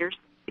insiders,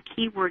 the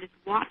key word is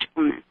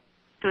watchfulness.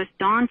 So as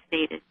Dawn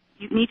stated,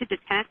 you need to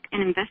detect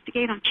and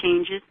investigate on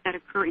changes that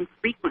occur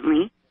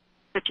infrequently,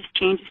 such as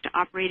changes to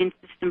operating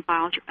system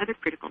files or other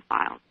critical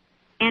files.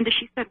 And as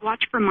she said,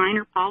 watch for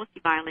minor policy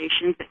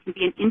violations that can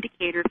be an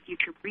indicator of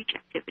future breach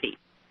activity.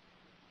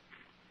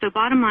 So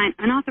bottom line,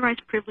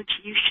 unauthorized privilege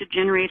use should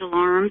generate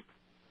alarms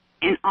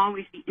and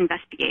always be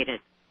investigated.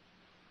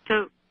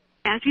 So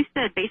as you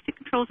said, basic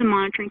controls and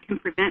monitoring can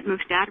prevent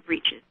most data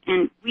breaches.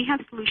 And we have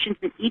solutions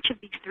in each of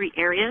these three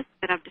areas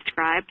that I've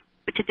described.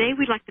 But today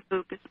we'd like to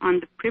focus on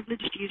the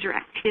privileged user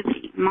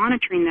activity,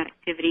 monitoring that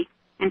activity,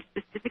 and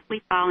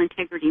specifically file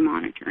integrity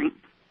monitoring.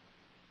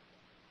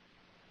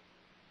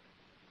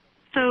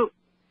 So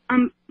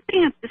I'm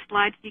putting up this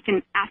slide so you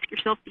can ask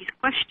yourself these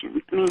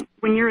questions. I mean,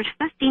 when you're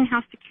assessing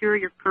how secure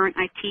your current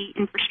IT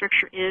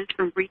infrastructure is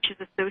from breaches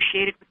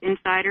associated with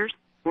insiders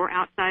or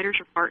outsiders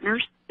or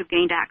partners who've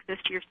gained access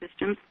to your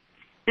systems,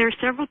 there are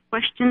several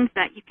questions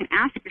that you can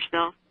ask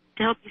yourself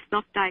to help you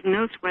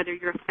self-diagnose whether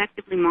you're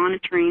effectively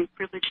monitoring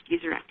privileged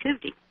user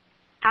activity.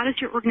 How does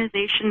your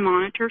organization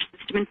monitor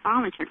system and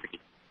file integrity?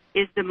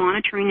 Is the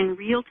monitoring in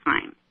real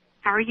time?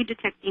 How are you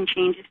detecting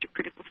changes to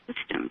critical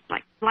systems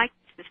like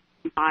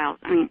system files,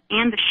 and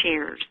the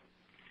shares?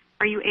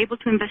 Are you able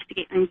to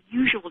investigate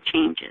unusual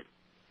changes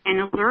and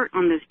alert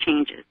on those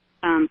changes?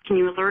 Can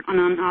you alert on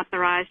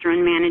unauthorized or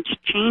unmanaged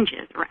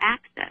changes or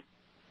access?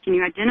 Can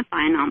you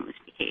identify anomalous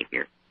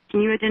behavior?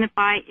 Can you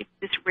identify if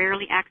this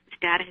rarely accessed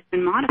data has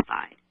been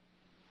modified?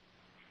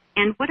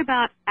 And what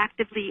about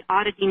actively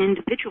auditing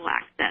individual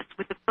access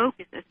with the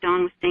focus, as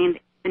Dawn was saying,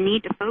 the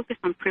need to focus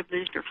on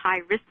privileged or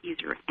high-risk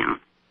user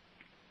accounts?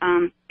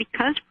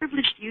 Because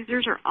privileged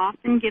users are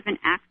often given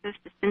access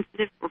to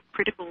sensitive or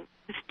critical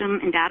system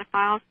and data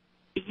files,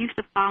 the use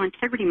of file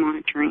integrity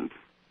monitoring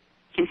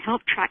can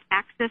help track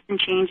access and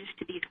changes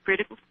to these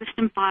critical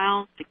system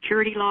files,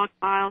 security log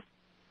files,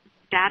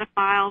 data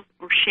files,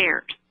 or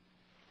shares.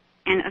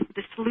 And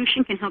the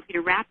solution can help you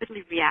to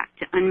rapidly react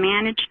to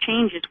unmanaged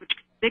changes which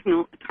could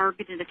signal a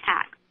targeted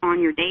attack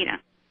on your data.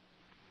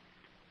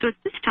 So at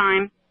this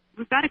time,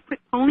 we've got a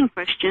quick polling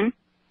question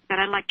that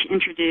I'd like to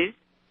introduce,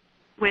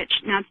 which,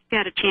 now that you've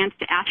had a chance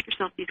to ask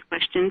yourself these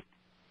questions,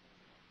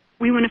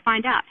 we want to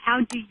find out, how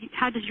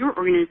does your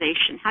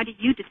organization, how do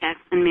you detect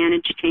and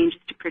manage changes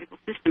to critical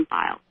system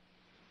files?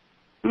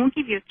 And we'll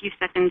give you a few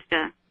seconds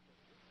to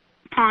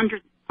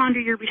ponder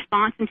your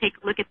response and take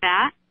a look at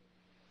that.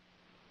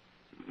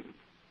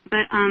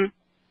 But,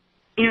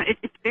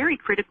 it's very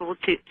critical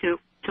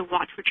to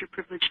watch what your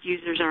privileged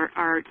users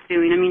are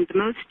doing. I mean, the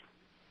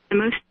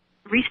most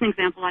recent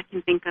example I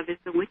can think of is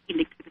the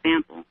WikiLeaks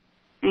example.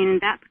 And in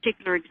that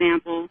particular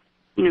example,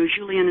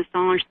 Julian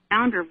Assange, the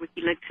founder of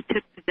WikiLeaks,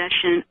 took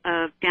possession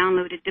of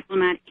downloaded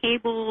diplomatic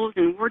cables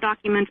and war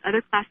documents,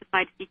 other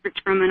classified secrets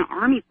from an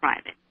Army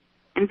private.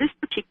 And this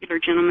particular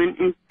gentleman,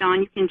 and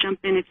Don, you can jump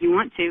in if you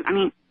want to,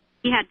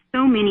 he had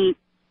so many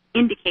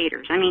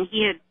indicators.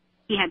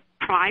 He had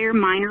prior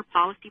minor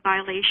policy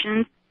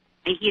violations.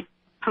 He had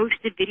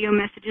posted video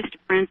messages to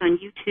friends on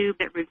YouTube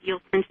that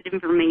revealed sensitive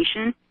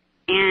information.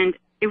 And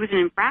it was an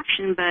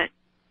infraction, but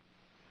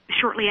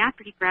shortly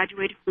after he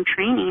graduated from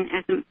training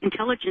as an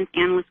intelligence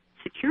analyst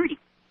with security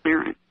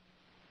clearance,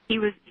 he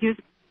was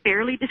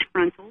fairly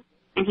disgruntled,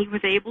 and he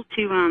was able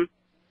to,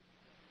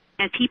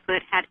 as he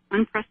put, had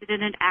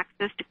unprecedented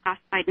access to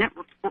classified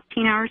networks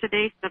 14 hours a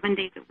day, 7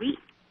 days a week.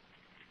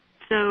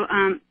 So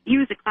he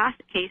was a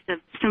classic case of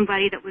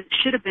somebody that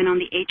should have been on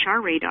the HR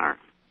radar.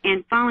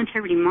 And file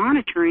integrity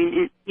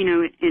monitoring,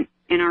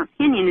 in our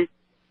opinion, is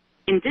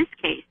in this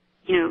case,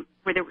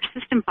 where there were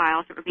system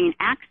files that were being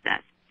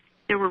accessed,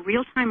 there were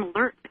real-time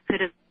alerts that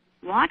could have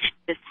watched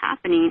this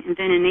happening and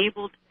then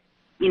enabled,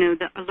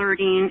 the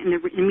alerting and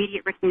the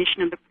immediate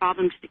recognition of the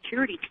problem to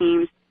security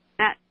teams.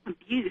 That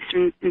abuse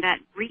and that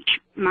breach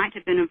might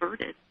have been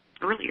averted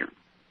earlier.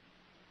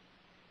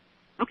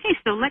 Okay,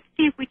 so let's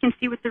see if we can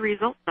see what the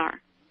results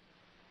are.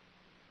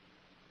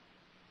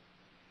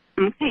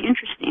 Okay,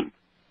 interesting.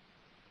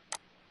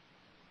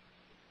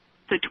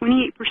 So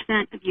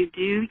 28% of you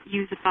do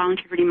use a file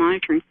integrity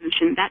monitoring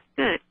solution. That's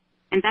good,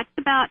 and that's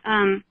about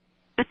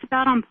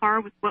on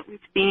par with what we've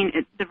seen.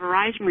 The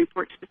Verizon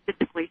report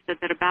specifically said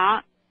that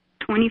about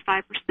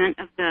 25%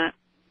 of the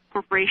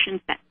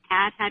corporations that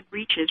had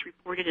breaches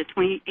reported a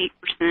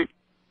 28%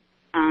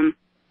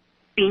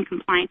 being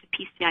compliant to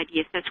PCI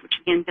DSS, which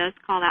again does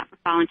call out for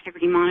file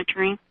integrity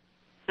monitoring.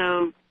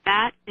 So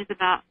that is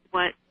about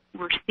what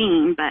we're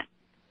seeing, but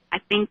I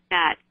think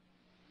that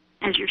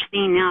as you're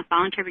seeing now,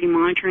 file integrity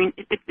monitoring,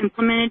 if it's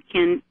implemented,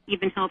 can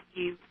even help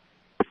you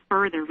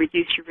further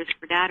reduce your risk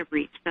for data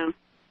breach. So,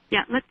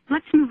 yeah,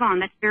 let's move on.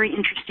 That's very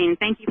interesting.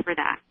 Thank you for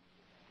that.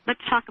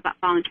 Let's talk about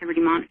file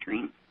integrity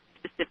monitoring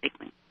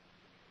specifically.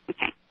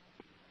 Okay.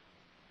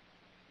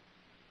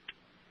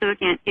 So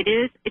again,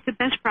 it's a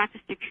best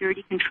practice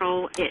security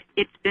control.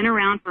 It's been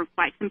around for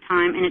quite some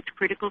time, and it's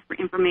critical for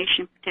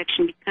information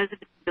protection because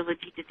of its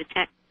ability to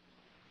detect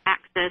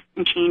access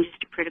and changes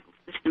to critical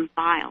system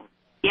files.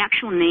 The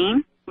actual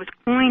name was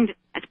coined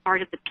as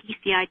part of the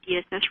PCI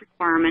DSS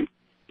requirement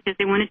because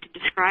they wanted to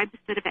describe the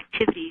set of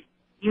activities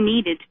you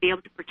needed to be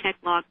able to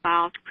protect log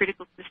files,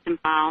 critical system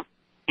files,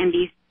 and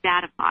these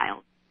data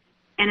files.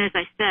 And as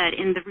I said,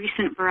 in the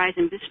recent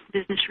Verizon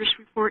Business Risk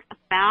Report,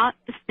 about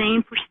the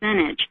same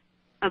percentage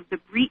of the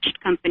breached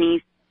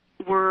companies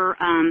were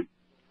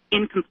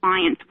in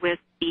compliance with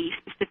the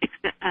specific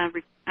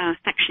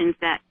sections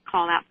that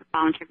call out for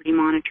file integrity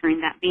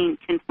monitoring, that being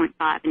 10.5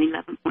 and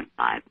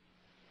 11.5.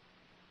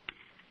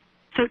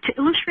 So to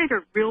illustrate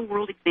a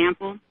real-world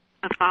example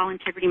of file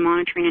integrity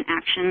monitoring in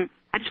action,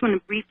 I just want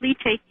to briefly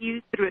take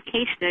you through a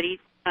case study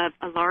of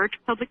a large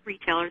public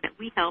retailer that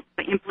we helped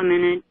by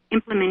implementing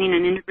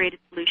an integrated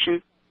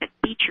solution that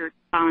featured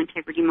file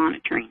integrity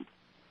monitoring.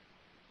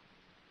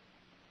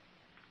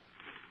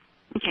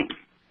 Okay,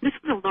 this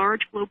is a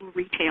large global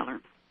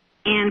retailer.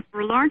 And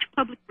for a large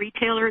public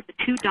retailer, the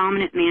two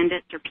dominant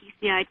mandates are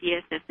PCI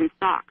DSS and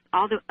SOX,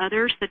 although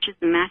others, such as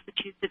the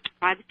Massachusetts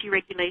privacy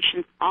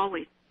regulations,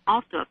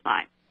 also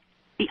apply.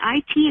 The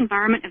IT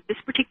environment of this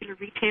particular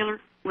retailer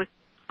was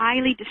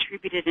highly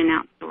distributed and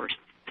outsourced,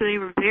 so they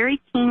were very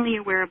keenly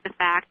aware of the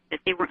fact that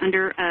they were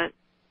under a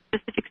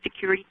specific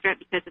security threat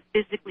because of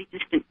physically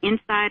distant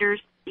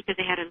insiders, because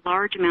they had a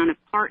large amount of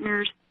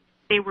partners.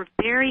 They were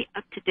very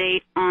up to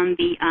date on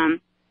the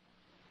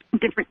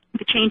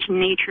changing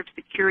nature of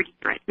security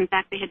threats. In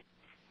fact, they had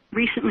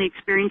recently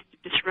experienced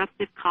a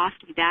disruptive,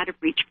 costly data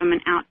breach from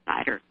an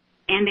outsider,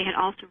 and they had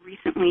also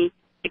recently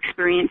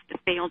experienced a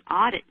failed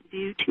audit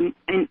due to,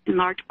 in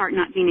large part,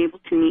 not being able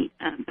to meet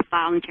the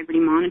file integrity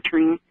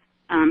monitoring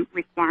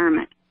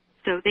requirement.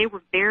 So they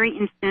were very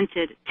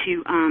incented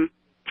to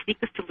seek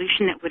a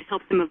solution that would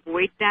help them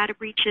avoid data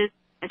breaches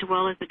as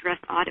well as address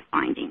audit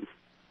findings.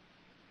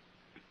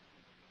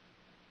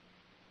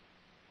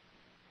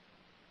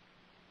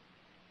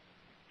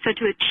 So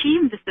to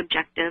achieve this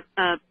objective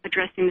of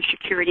addressing the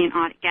security and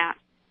audit gaps,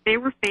 they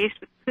were faced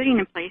with putting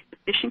in place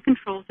sufficient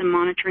controls and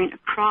monitoring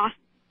across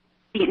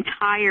the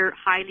entire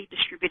highly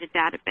distributed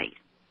database,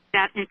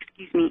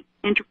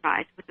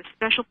 enterprise, with a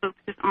special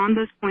focus on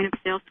those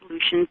point-of-sale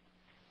solutions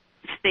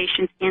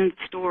stations in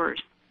the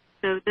stores.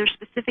 So their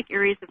specific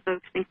areas of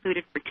focus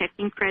included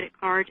protecting credit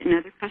cards and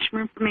other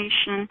customer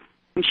information,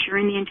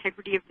 ensuring the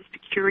integrity of the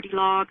security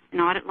logs and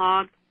audit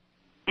logs,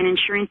 and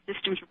ensuring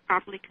systems were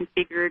properly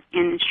configured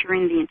and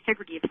ensuring the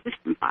integrity of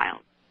system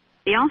files.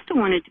 They also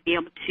wanted to be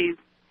able to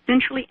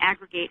centrally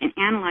aggregate and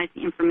analyze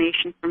the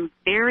information from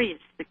various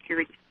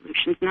security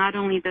solutions, not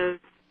only those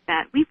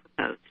that we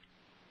proposed.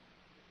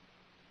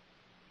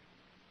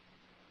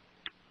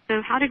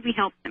 So how did we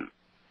help them?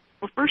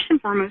 Well, first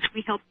and foremost,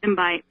 we helped them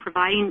by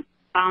providing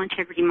file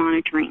integrity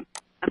monitoring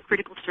of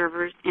critical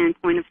servers and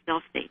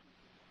point-of-sale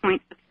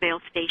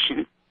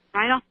stations.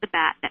 Right off the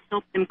bat, that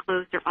helped them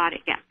close their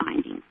audit gap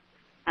findings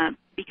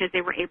because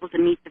they were able to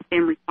meet the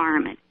FIM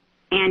requirement.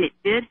 And it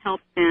did help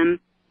them,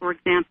 for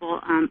example,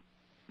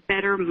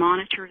 better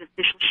monitor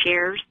official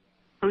shares,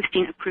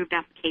 hosting approved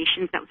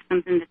applications. That was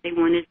something that they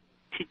wanted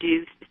to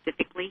do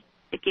specifically.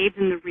 It gave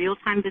them the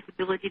real-time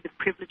visibility of the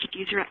privileged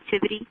user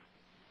activity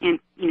and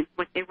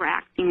what they were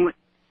accessing,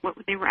 what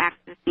they were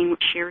accessing, what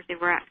shares they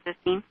were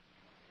accessing.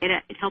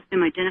 It helped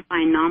them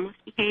identify anomalous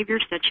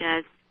behaviors such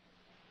as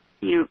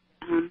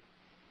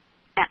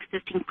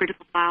accessing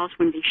critical files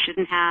when they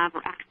shouldn't have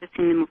or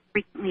accessing them more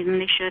frequently than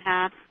they should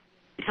have.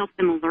 It helped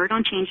them alert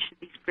on changes to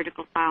these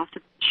critical files so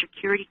that the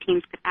security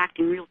teams could act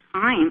in real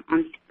time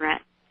on these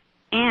threats.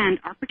 And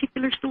our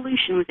particular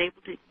solution was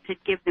able to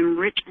give them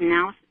rich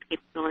analysis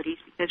capabilities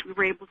because we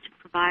were able to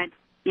provide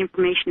the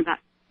information about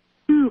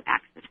who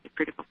accessed the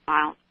critical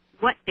files,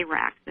 what they were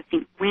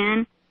accessing,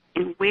 when,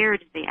 and where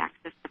did they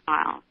access the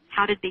files,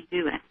 how did they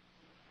do it.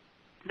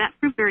 That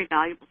proved very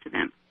valuable to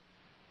them.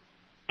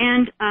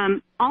 And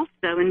also,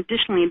 and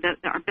additionally,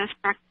 our best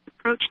practice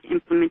approach to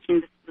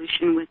implementing the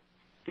solution with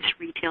this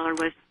retailer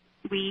was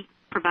we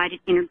provided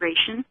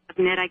integration of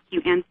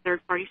NetIQ and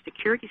third-party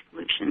security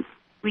solutions.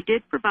 We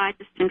did provide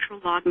the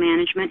central log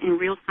management and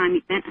real-time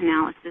event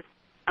analysis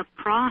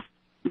across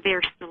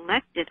their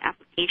selected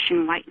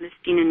application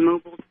whitelisting and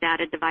mobile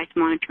data device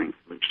monitoring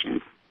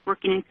solutions,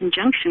 working in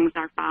conjunction with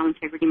our file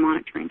integrity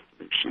monitoring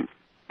solution.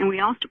 And we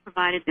also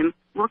provided them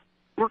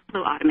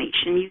workflow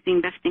automation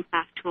using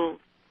best-in-class tools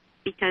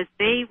because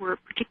they were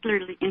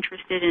particularly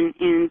interested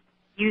in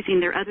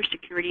using their other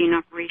security and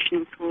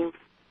operational tools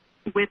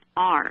with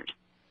ours.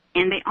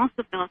 And they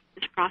also felt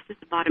this process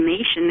of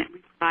automation that we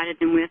provided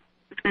them with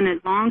was going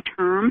to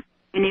long-term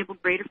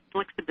enabled greater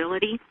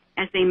flexibility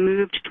as they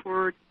moved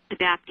toward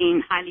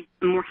adapting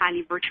a more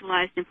highly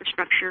virtualized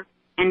infrastructure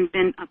and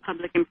then a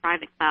public and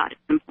private cloud at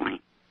some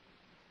point.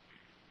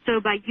 So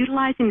by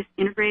utilizing this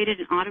integrated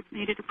and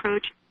automated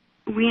approach,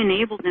 we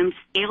enabled them to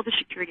scale their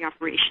security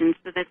operations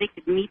so that they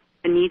could meet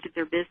the needs of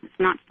their business,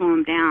 not slow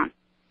them down.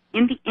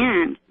 In the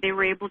end, they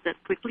were able to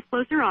quickly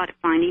close their audit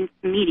findings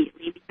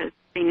immediately because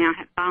they now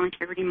have file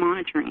integrity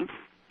monitoring,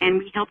 and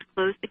we helped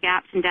close the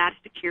gaps in data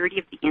security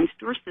of the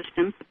in-store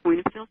systems, the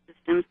point-of-sale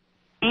systems,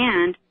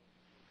 and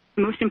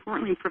most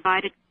importantly,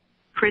 provided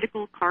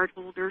critical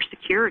cardholder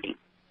security.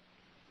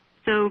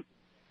 So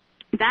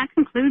that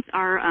concludes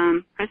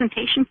our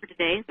presentation for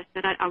today. As I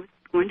said, I was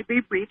going to be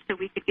brief so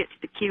we could get to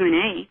the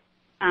Q&A.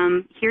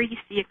 Here you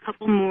see a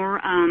couple more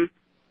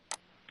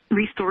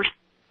resource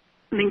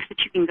links that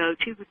you can go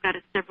to. We've got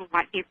several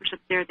white papers up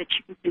there that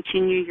you can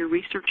continue your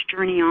research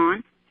journey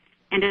on.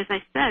 And as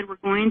I said, we're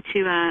going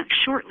to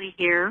shortly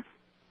here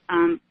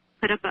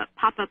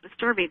pop up a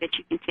survey that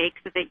you can take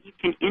so that you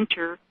can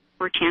enter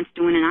for a chance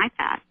to win an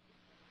iPad.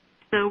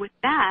 So with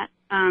that,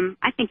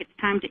 I think it's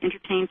time to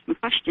entertain some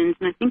questions,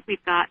 and I think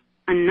we've got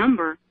a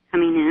number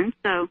coming in.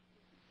 So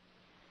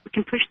we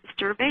can push the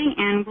survey,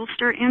 and we'll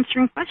start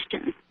answering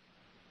questions.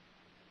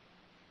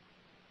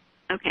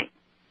 Okay.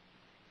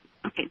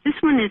 Okay, this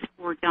one is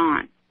for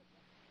Dawn.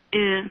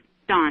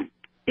 Dawn,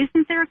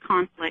 isn't there a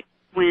conflict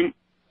when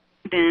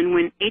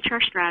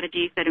HR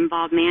strategies that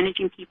involve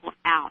managing people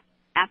out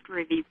after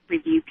a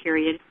review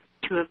period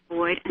to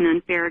avoid an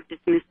unfair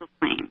dismissal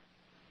claim?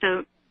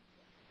 So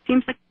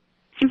seems like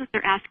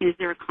they're asking, is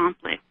there a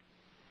conflict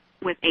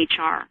with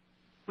HR,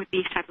 with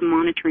these type of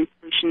monitoring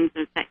solutions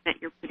that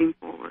you're putting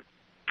forward?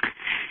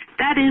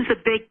 That is a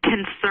big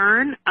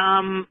concern.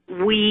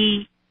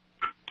 We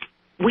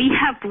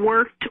have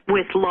worked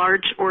with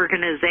large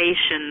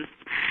organizations,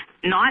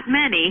 not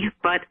many,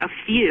 but a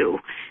few,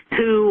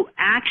 who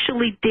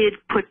actually did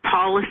put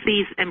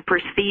policies and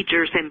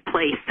procedures in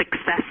place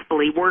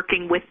successfully,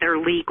 working with their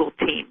legal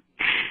team.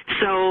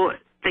 So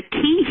the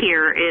key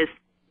here is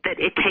that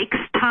it takes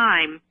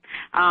time.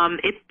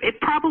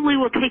 It probably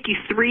will take you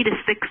 3 to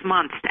 6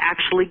 months to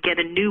actually get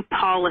a new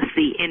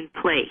policy in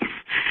place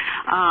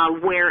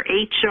where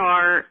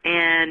HR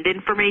and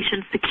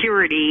information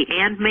security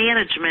and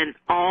management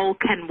all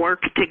can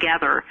work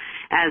together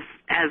as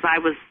I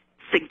was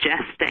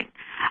suggesting.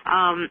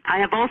 I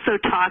have also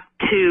talked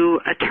to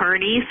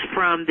attorneys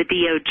from the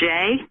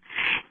DOJ,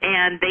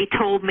 and they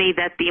told me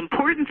that the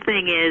important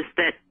thing is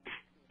that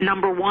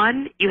number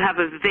one, you have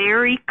a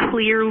very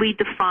clearly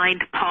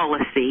defined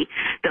policy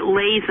that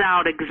lays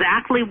out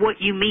exactly what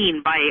you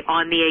mean by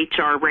on the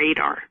HR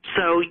radar.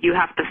 So you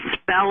have to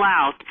spell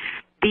out,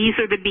 these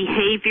are the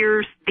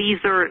behaviors, these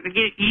are,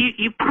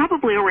 you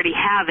probably already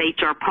have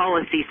HR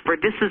policies for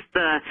this is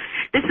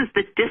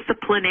the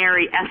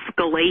disciplinary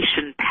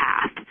escalation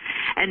path.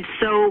 And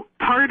so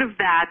part of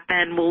that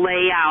then will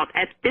lay out,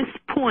 at this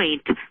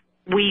point,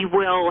 we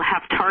will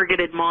have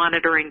targeted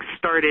monitoring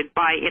started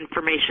by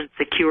information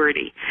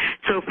security.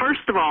 So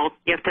first of all,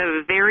 you have to have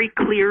a very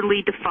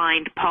clearly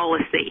defined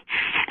policy.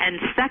 And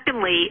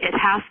secondly, it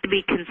has to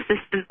be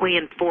consistently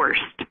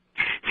enforced.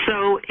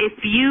 So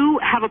if you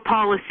have a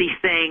policy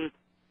saying,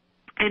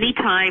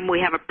 anytime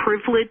we have a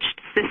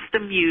privileged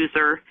system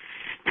user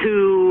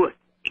who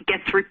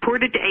gets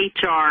reported to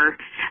HR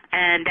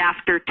and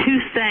after 2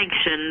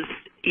 sanctions,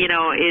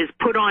 is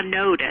put on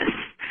notice,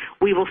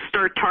 we will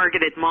start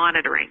targeted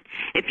monitoring.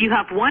 If you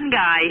have one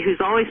guy who's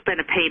always been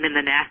a pain in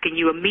the neck and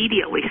you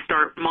immediately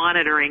start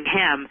monitoring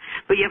him,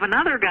 but you have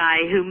another guy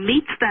who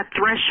meets that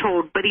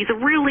threshold, but he's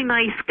a really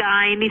nice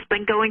guy and he's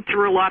been going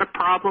through a lot of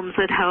problems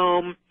at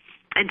home,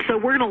 and so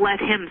we're going to let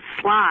him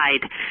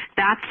slide,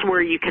 that's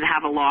where you can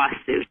have a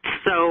lawsuit.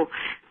 So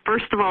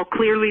first of all,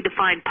 clearly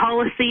defined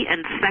policy,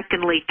 and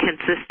secondly,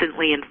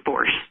 consistently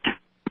enforced.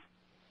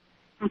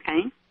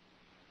 Okay.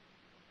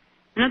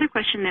 Another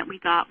question that we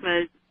got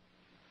was,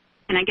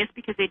 and I guess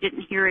because they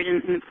didn't hear it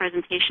in the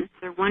presentation, so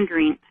they're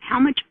wondering, how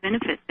much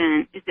benefit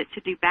then is it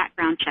to do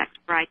background checks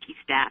for IT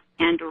staff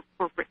and or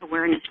corporate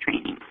awareness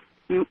training?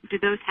 Do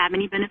those have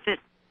any benefit?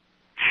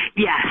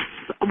 Yes.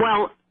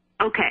 Well,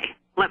 okay.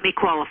 Let me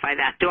qualify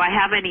that. Do I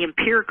have any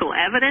empirical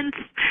evidence?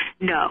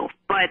 No.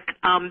 But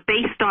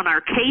based on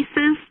our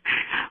cases,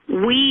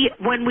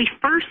 when we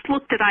first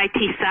looked at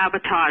IT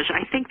sabotage,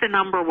 I think the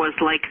number was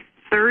like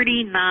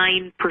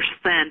 39%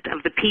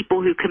 of the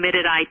people who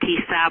committed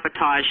IT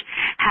sabotage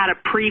had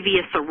a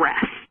previous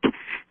arrest.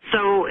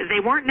 So they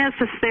weren't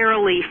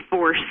necessarily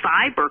for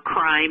cyber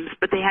crimes,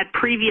 but they had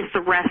previous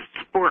arrests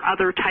for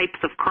other types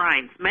of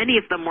crimes. Many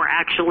of them were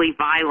actually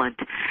violent,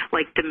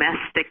 like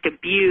domestic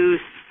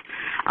abuse.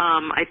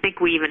 I think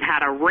we even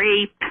had a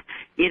rape.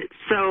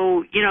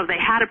 So, they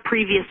had a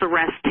previous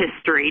arrest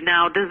history.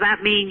 Now, does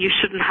that mean you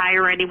shouldn't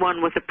hire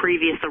anyone with a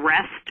previous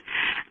arrest?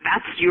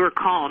 That's your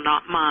call,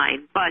 not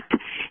mine. But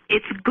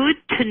it's good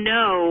to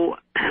know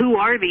who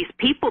are these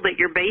people that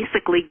you're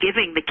basically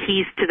giving the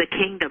keys to the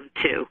kingdom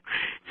to.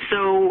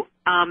 So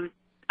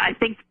I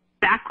think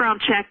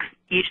background checks,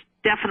 you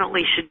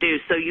definitely should do,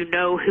 so you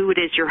know who it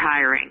is you're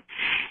hiring.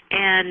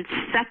 And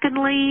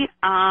secondly,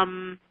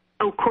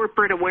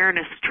 corporate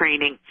awareness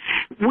training.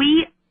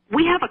 We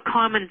have a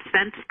common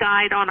sense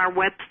guide on our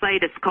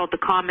website. It's called the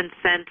Common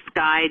Sense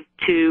Guide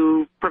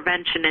to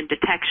Prevention and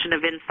Detection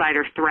of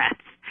Insider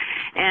Threats.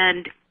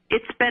 And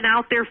it's been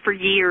out there for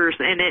years,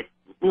 and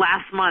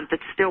last month it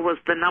still was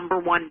the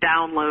 #1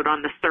 download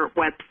on the CERT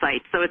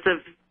website. So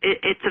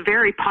it's a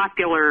very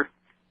popular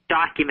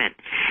document.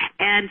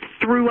 And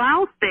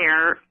throughout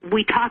there,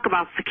 we talk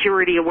about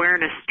security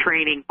awareness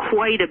training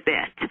quite a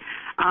bit.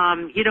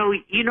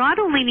 You not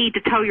only need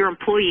to tell your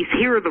employees,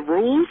 here are the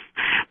rules,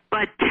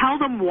 but tell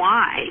them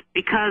why.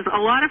 Because a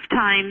lot of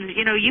times,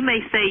 you may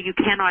say you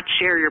cannot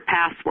share your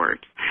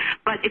passwords.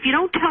 But if you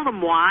don't tell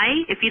them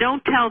why, if you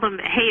don't tell them,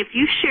 hey, if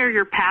you share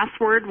your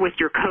password with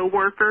your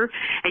coworker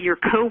and your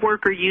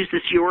coworker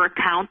uses your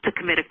account to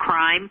commit a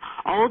crime,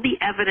 all the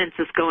evidence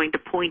is going to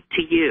point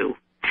to you.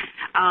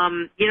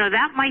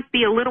 That might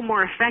be a little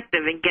more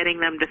effective in getting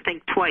them to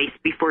think twice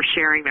before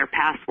sharing their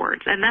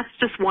passwords. And that's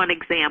just one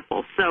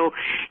example. So,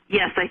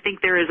 yes, I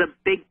think there is a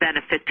big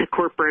benefit to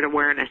corporate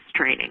awareness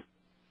training.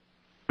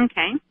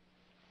 Okay.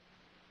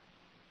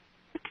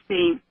 Let's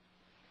see.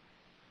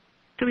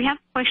 So we have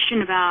a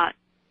question about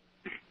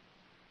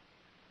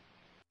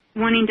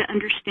wanting to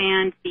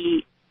understand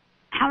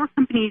how are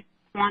companies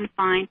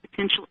quantifying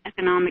potential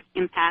economic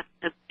impact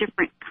of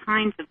different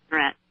kinds of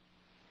threats.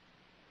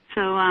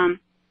 So,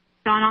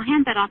 Don, I'll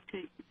hand that off to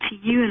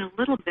you in a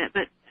little bit,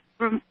 but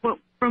from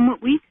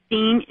what we've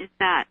seen is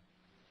that,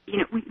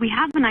 we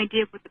have an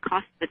idea of what the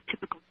cost of a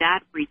typical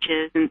data breach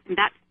is, and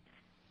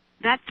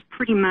that's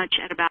pretty much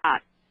at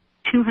about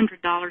 $200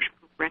 per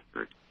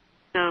record.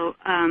 So,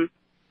 and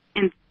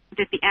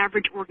that the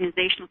average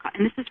organizational cost,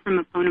 and this is from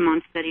a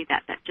Ponemon study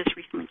that just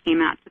recently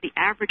came out, so the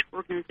average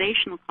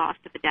organizational cost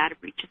of a data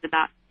breach is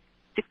about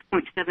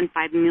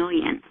 $6.75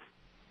 million.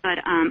 But,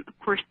 of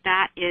course,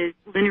 that is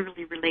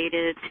linearly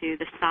related to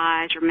the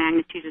size or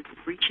magnitude of the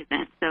breach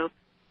event. So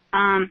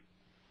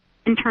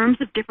in terms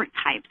of different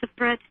types of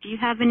threats, do you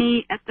have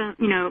any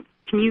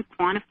can you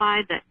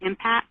quantify the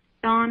impact,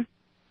 Dawn?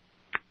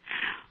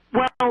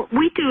 Well,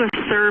 we do a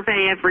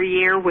survey every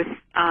year with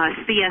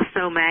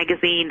CSO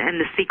Magazine and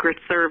the Secret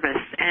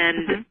Service,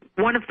 and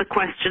one of the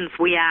questions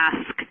we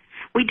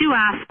do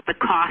ask the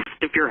cost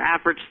of your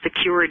average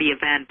security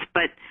event,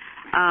 but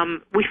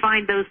we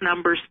find those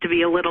numbers to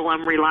be a little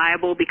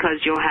unreliable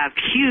because you'll have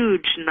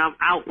huge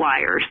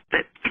outliers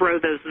that throw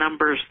those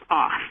numbers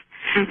off.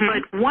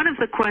 But one of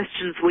the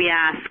questions we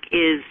ask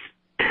is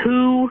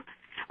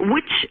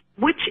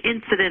which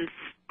incidents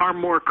are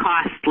more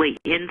costly,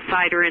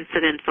 insider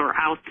incidents or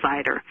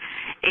outsider?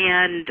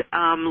 And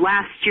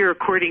last year,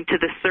 according to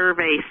the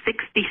survey,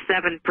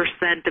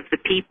 67% of the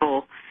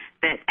people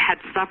that had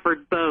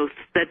suffered both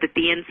said that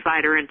the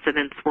insider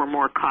incidents were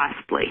more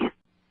costly.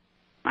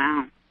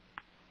 Wow.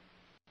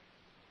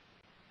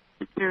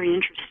 That's very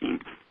interesting.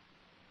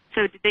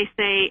 So did they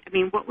say,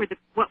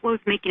 what was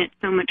making it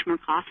so much more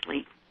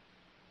costly?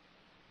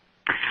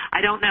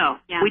 I don't know.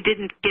 Yeah. We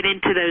didn't get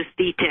into those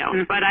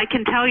details. But I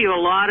can tell you a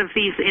lot of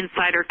these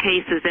insider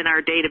cases in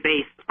our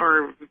database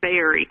are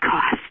very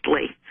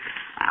costly,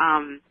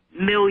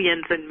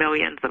 millions and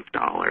millions of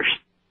dollars.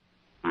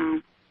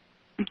 Wow.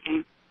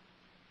 Okay.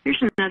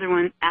 Here's another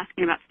one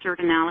asking about CERT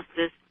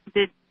analysis.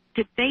 Did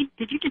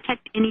you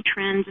detect any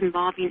trends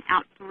involving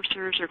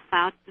outsourcers or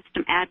cloud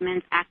system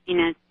admins acting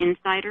as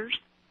insiders?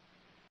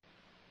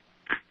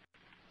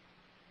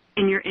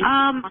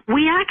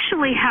 We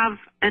actually have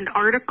an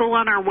article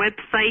on our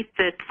website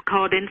that's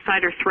called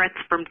Insider Threats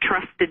from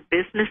Trusted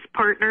Business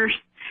Partners.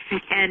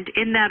 And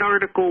in that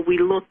article, we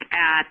look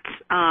at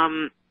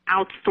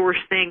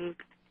outsourcing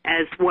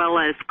as well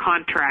as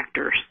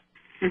contractors.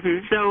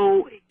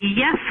 So,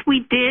 yes,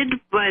 we did,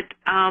 but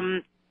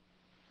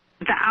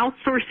the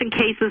outsourcing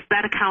cases,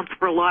 that accounts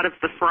for a lot of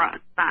the fraud.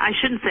 I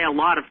shouldn't say a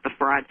lot of the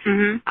fraud.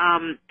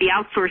 The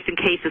outsourcing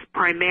cases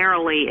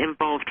primarily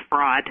involved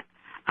fraud,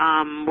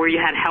 where you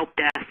had help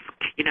desk,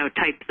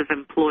 types of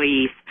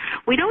employees.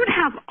 We don't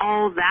have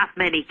all that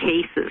many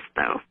cases,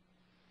 though,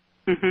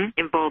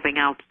 involving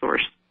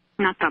outsource.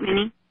 Not that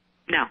many?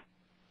 No.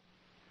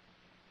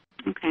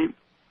 Okay.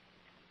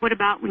 What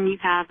about when you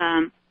have,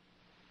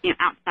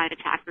 outside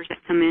attackers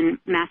that come in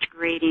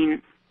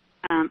masquerading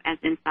as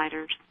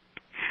insiders?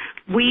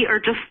 We are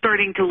just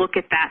starting to look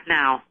at that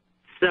now.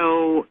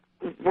 So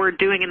we're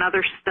doing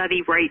another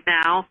study right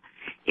now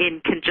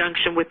in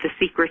conjunction with the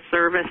Secret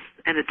Service,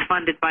 and it's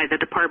funded by the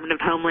Department of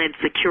Homeland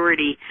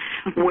Security,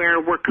 where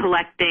we're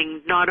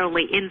collecting not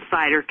only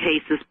insider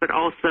cases, but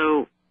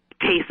also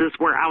cases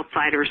where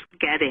outsiders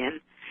get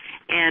in.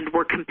 And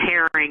we're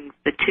comparing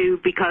the two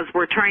because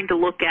we're trying to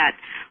look at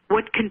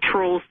what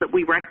controls that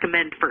we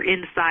recommend for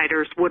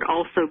insiders would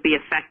also be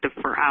effective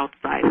for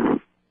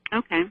outsiders.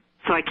 Okay.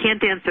 So I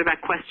can't answer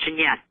that question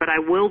yet, but I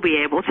will be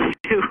able to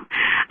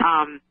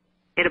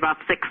in about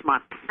 6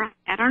 months.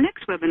 At our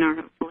next webinar,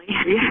 hopefully.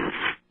 Yes.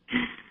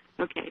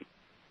 Okay.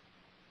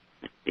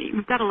 Let's see.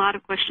 We've got a lot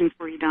of questions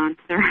for you, Don,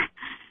 sir.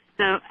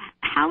 So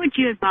how would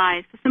you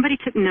advise? So somebody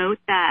took note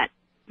that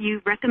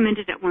you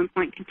recommended at one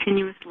point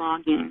continuous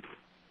logging.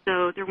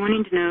 So they're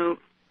wanting to know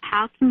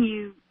how can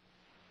you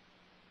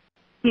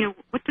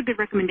what's a good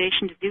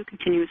recommendation to do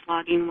continuous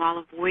logging while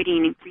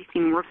avoiding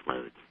increasing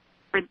workloads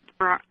for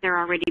their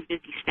already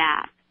busy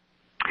staff?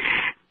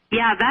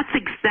 Yeah, that's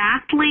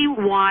exactly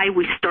why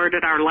we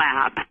started our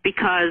lab,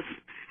 because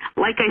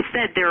like I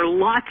said, there are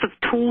lots of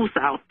tools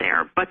out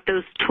there, but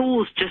those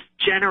tools just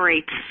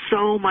generate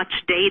so much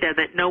data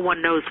that no one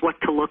knows what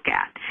to look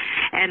at.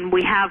 And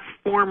we have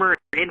former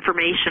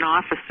information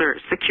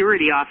officers,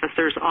 security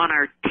officers on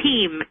our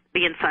team,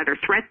 the insider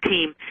threat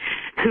team,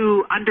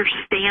 who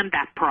understand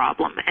that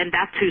problem, and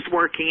that's who's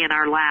working in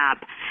our lab.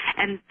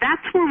 And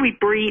that's where we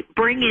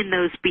bring in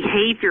those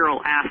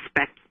behavioral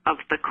aspects of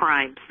the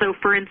crime. So,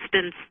 for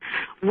instance,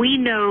 we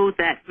know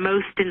that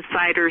most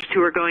insiders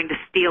who are going to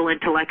steal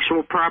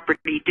intellectual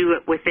property do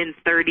it within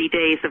 30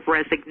 days of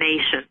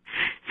resignation.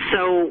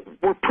 So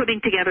we're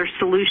putting together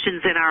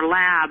solutions in our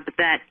lab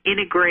that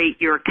integrate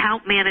your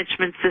account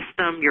management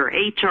system, your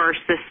HR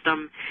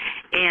system,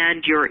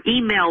 and your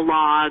email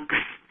logs.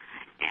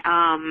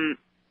 And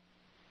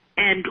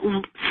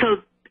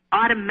so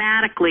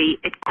automatically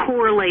it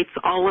correlates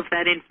all of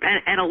that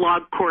and a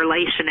log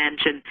correlation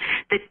engine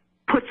that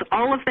puts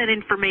all of that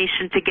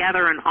information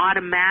together and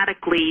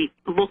automatically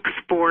looks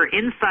for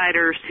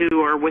insiders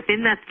who are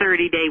within that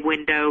 30-day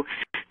window,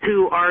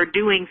 who are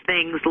doing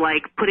things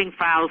like putting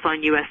files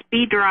on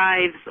USB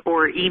drives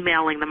or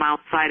emailing them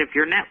outside of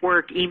your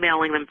network,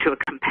 emailing them to a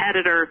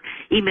competitor,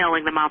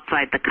 emailing them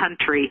outside the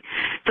country.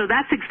 So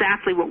that's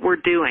exactly what we're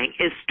doing,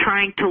 is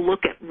trying to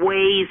look at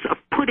ways of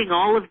putting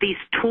all of these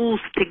tools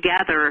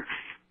together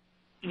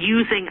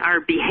using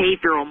our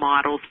behavioral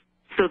models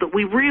so that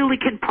we really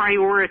can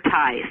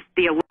prioritize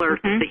the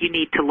alerts that you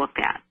need to look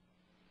at.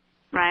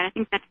 Right. I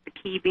think that's the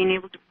key, being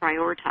able to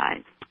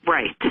prioritize.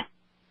 Right.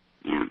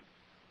 Yeah.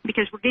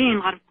 Because we're getting a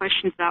lot of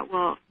questions about,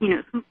 well,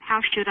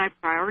 how should I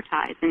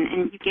prioritize?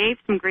 And you gave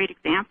some great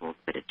examples,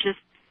 but it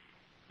just,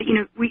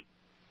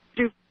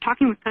 through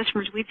talking with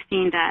customers, we've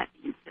seen that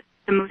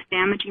the most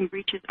damaging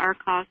breaches are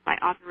caused by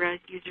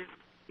authorized users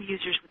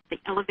with the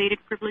elevated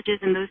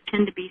privileges, and those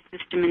tend to be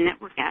system and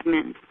network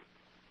admins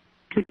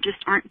who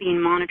just aren't being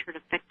monitored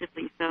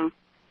effectively. So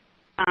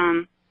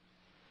I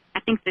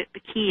think that the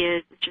key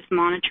is just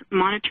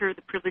monitor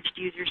the privileged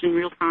users in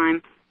real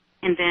time,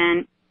 and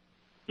then,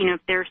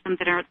 if there are some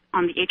that are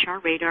on the HR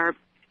radar,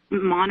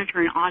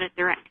 monitor and audit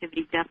their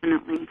activity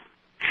definitely.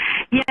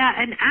 Yeah,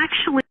 and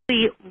actually,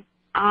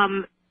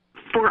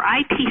 for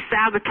IT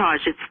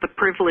sabotage, it's the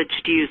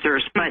privileged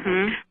users, but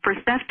for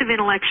theft of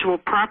intellectual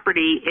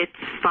property, it's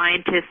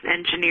scientists,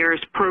 engineers,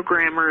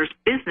 programmers,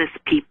 business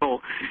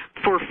people.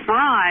 For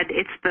fraud,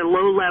 it's the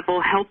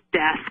low-level help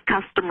desk,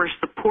 customer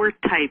support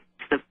types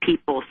of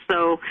people.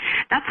 So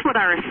that's why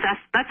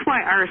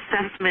our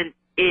assessment,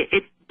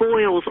 it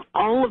boils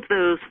all of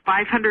those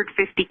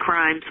 550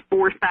 crimes,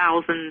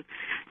 4,000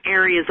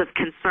 areas of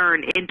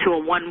concern into a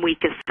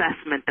one-week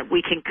assessment that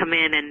we can come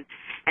in and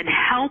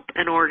help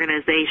an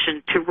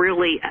organization to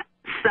really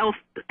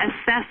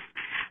self-assess,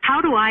 how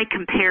do I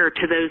compare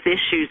to those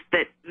issues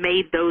that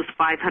made those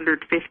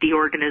 550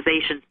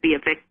 organizations be a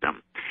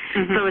victim.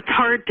 So it's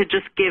hard to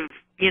just give,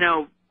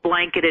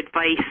 blanket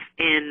advice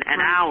in an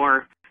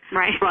hour,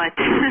 right? But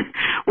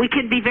we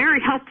can be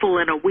very helpful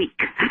in a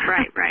week.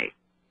 Right.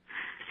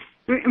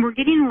 We're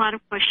getting a lot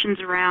of questions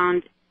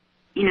around,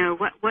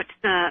 what's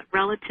the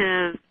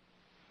relative,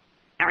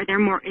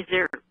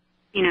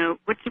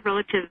 what's the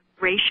relative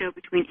ratio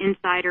between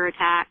insider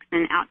attacks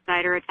and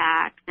outsider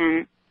attacks,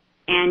 and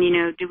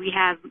do we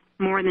have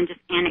more than just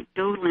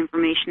anecdotal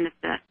information that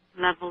the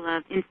level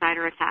of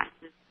insider attacks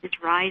is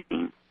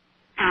rising?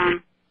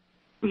 Do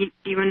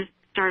you want to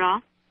start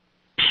off?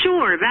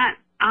 Sure.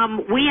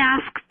 We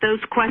ask those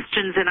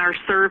questions in our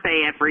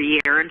survey every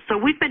year, and so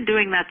we've been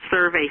doing that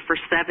survey for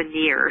 7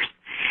 years.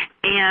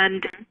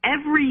 And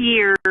every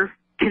year,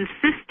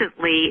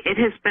 consistently, it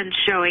has been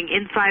showing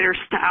insiders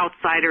to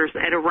outsiders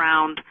at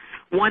around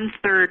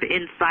 1/3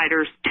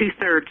 insiders,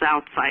 2/3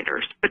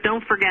 outsiders. But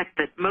don't forget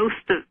that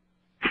most of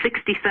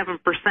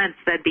 67%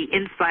 said the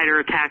insider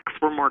attacks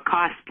were more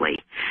costly.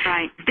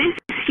 Right. This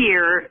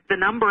year, the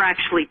number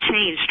actually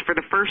changed for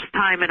the first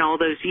time in all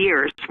those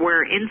years,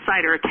 where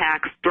insider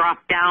attacks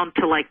dropped down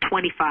to like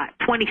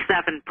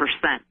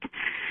 27%.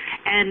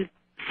 And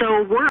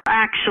so we're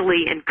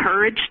actually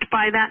encouraged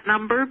by that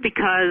number,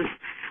 because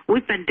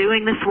we've been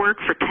doing this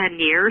work for 10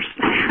 years,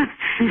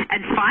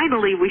 and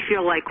finally we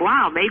feel like,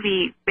 wow,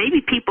 maybe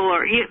people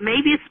are,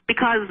 maybe it's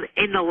because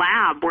in the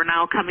lab we're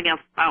now coming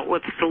out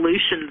with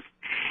solutions,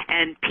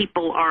 and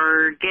people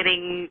are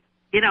getting,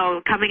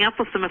 coming up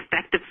with some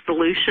effective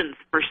solutions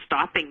for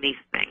stopping these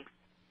things.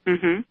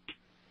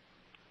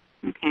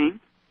 Okay.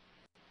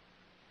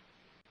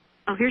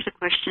 Oh, here's a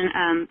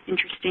question,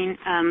 interesting.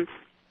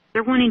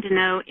 They're wanting to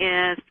know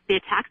if the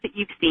attacks that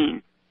you've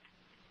seen,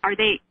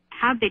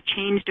 have they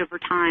changed over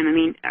time? I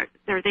mean,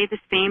 are they the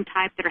same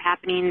type that are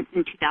happening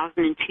in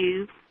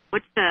 2002?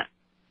 What's the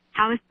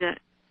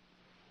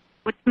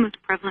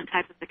most prevalent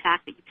type of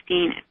attack that you've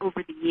seen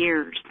over the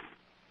years?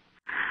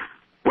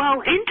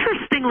 Well,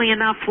 interestingly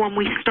enough, when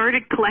we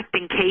started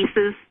collecting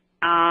cases,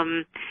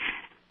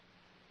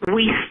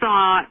 we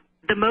saw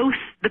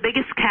the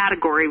biggest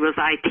category was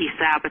IT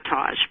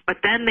sabotage, but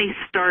then they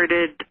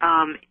started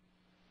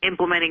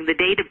implementing the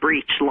data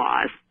breach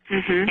laws.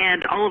 Mm-hmm.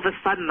 And all of a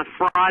sudden the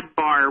fraud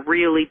bar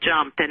really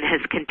jumped and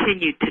has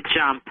continued to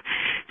jump.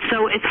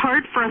 So it's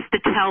hard for us to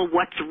tell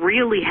what's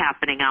really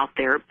happening out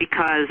there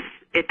because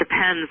it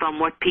depends on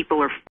what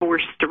people are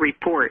forced to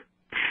report.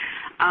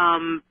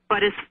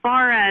 But as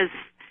far as,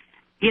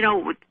 you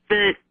know,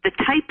 the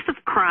types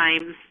of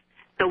crimes,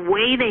 the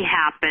way they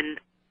happen,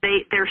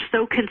 they're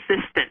so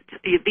consistent.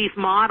 These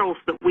models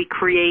that we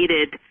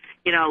created,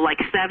 you know, like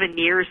 7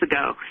 years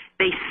ago,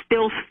 they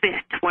still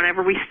fit.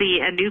 Whenever we see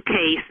a new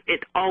case,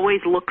 it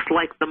always looks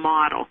like the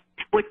model.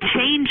 What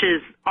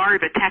changes are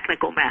the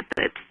technical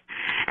methods,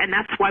 and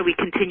that's why we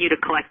continue to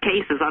collect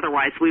cases.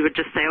 Otherwise, we would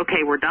just say,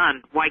 okay, we're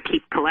done. Why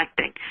keep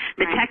collecting?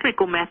 The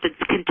technical methods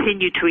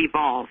continue to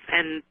evolve,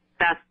 and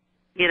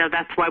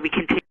that's why we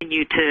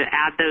continue to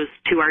add those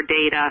to our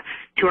data,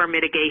 to our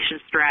mitigation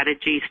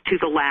strategies, to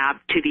the lab,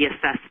 to the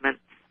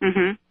assessments.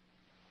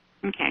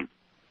 Mm-hmm. Okay.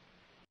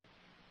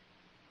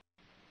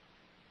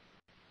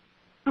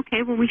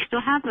 Okay, well, we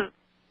still have a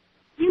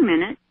few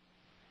minutes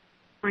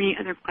for any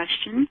other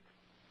questions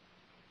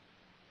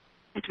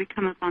as we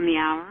come up on the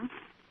hour.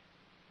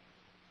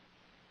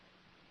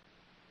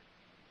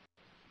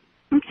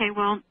 Okay,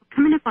 well,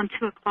 coming up on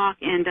 2 o'clock,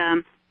 and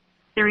if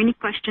there are any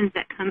questions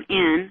that come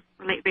in,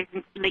 or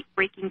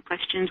late-breaking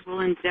questions, we'll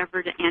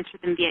endeavor to answer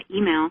them via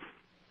email.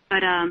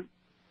 But on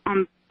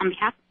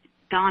behalf of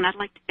Don, I'd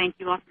like to thank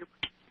you all for your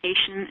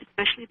participation,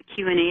 especially the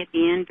Q&A at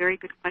the end. Very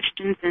good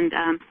questions,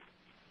 and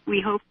we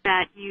hope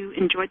that you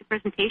enjoyed the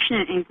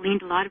presentation and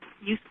gleaned a lot of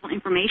useful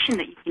information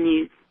that you can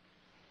use.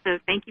 So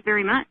thank you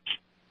very much.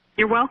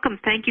 You're welcome.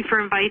 Thank you for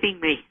inviting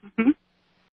me. Mm-hmm.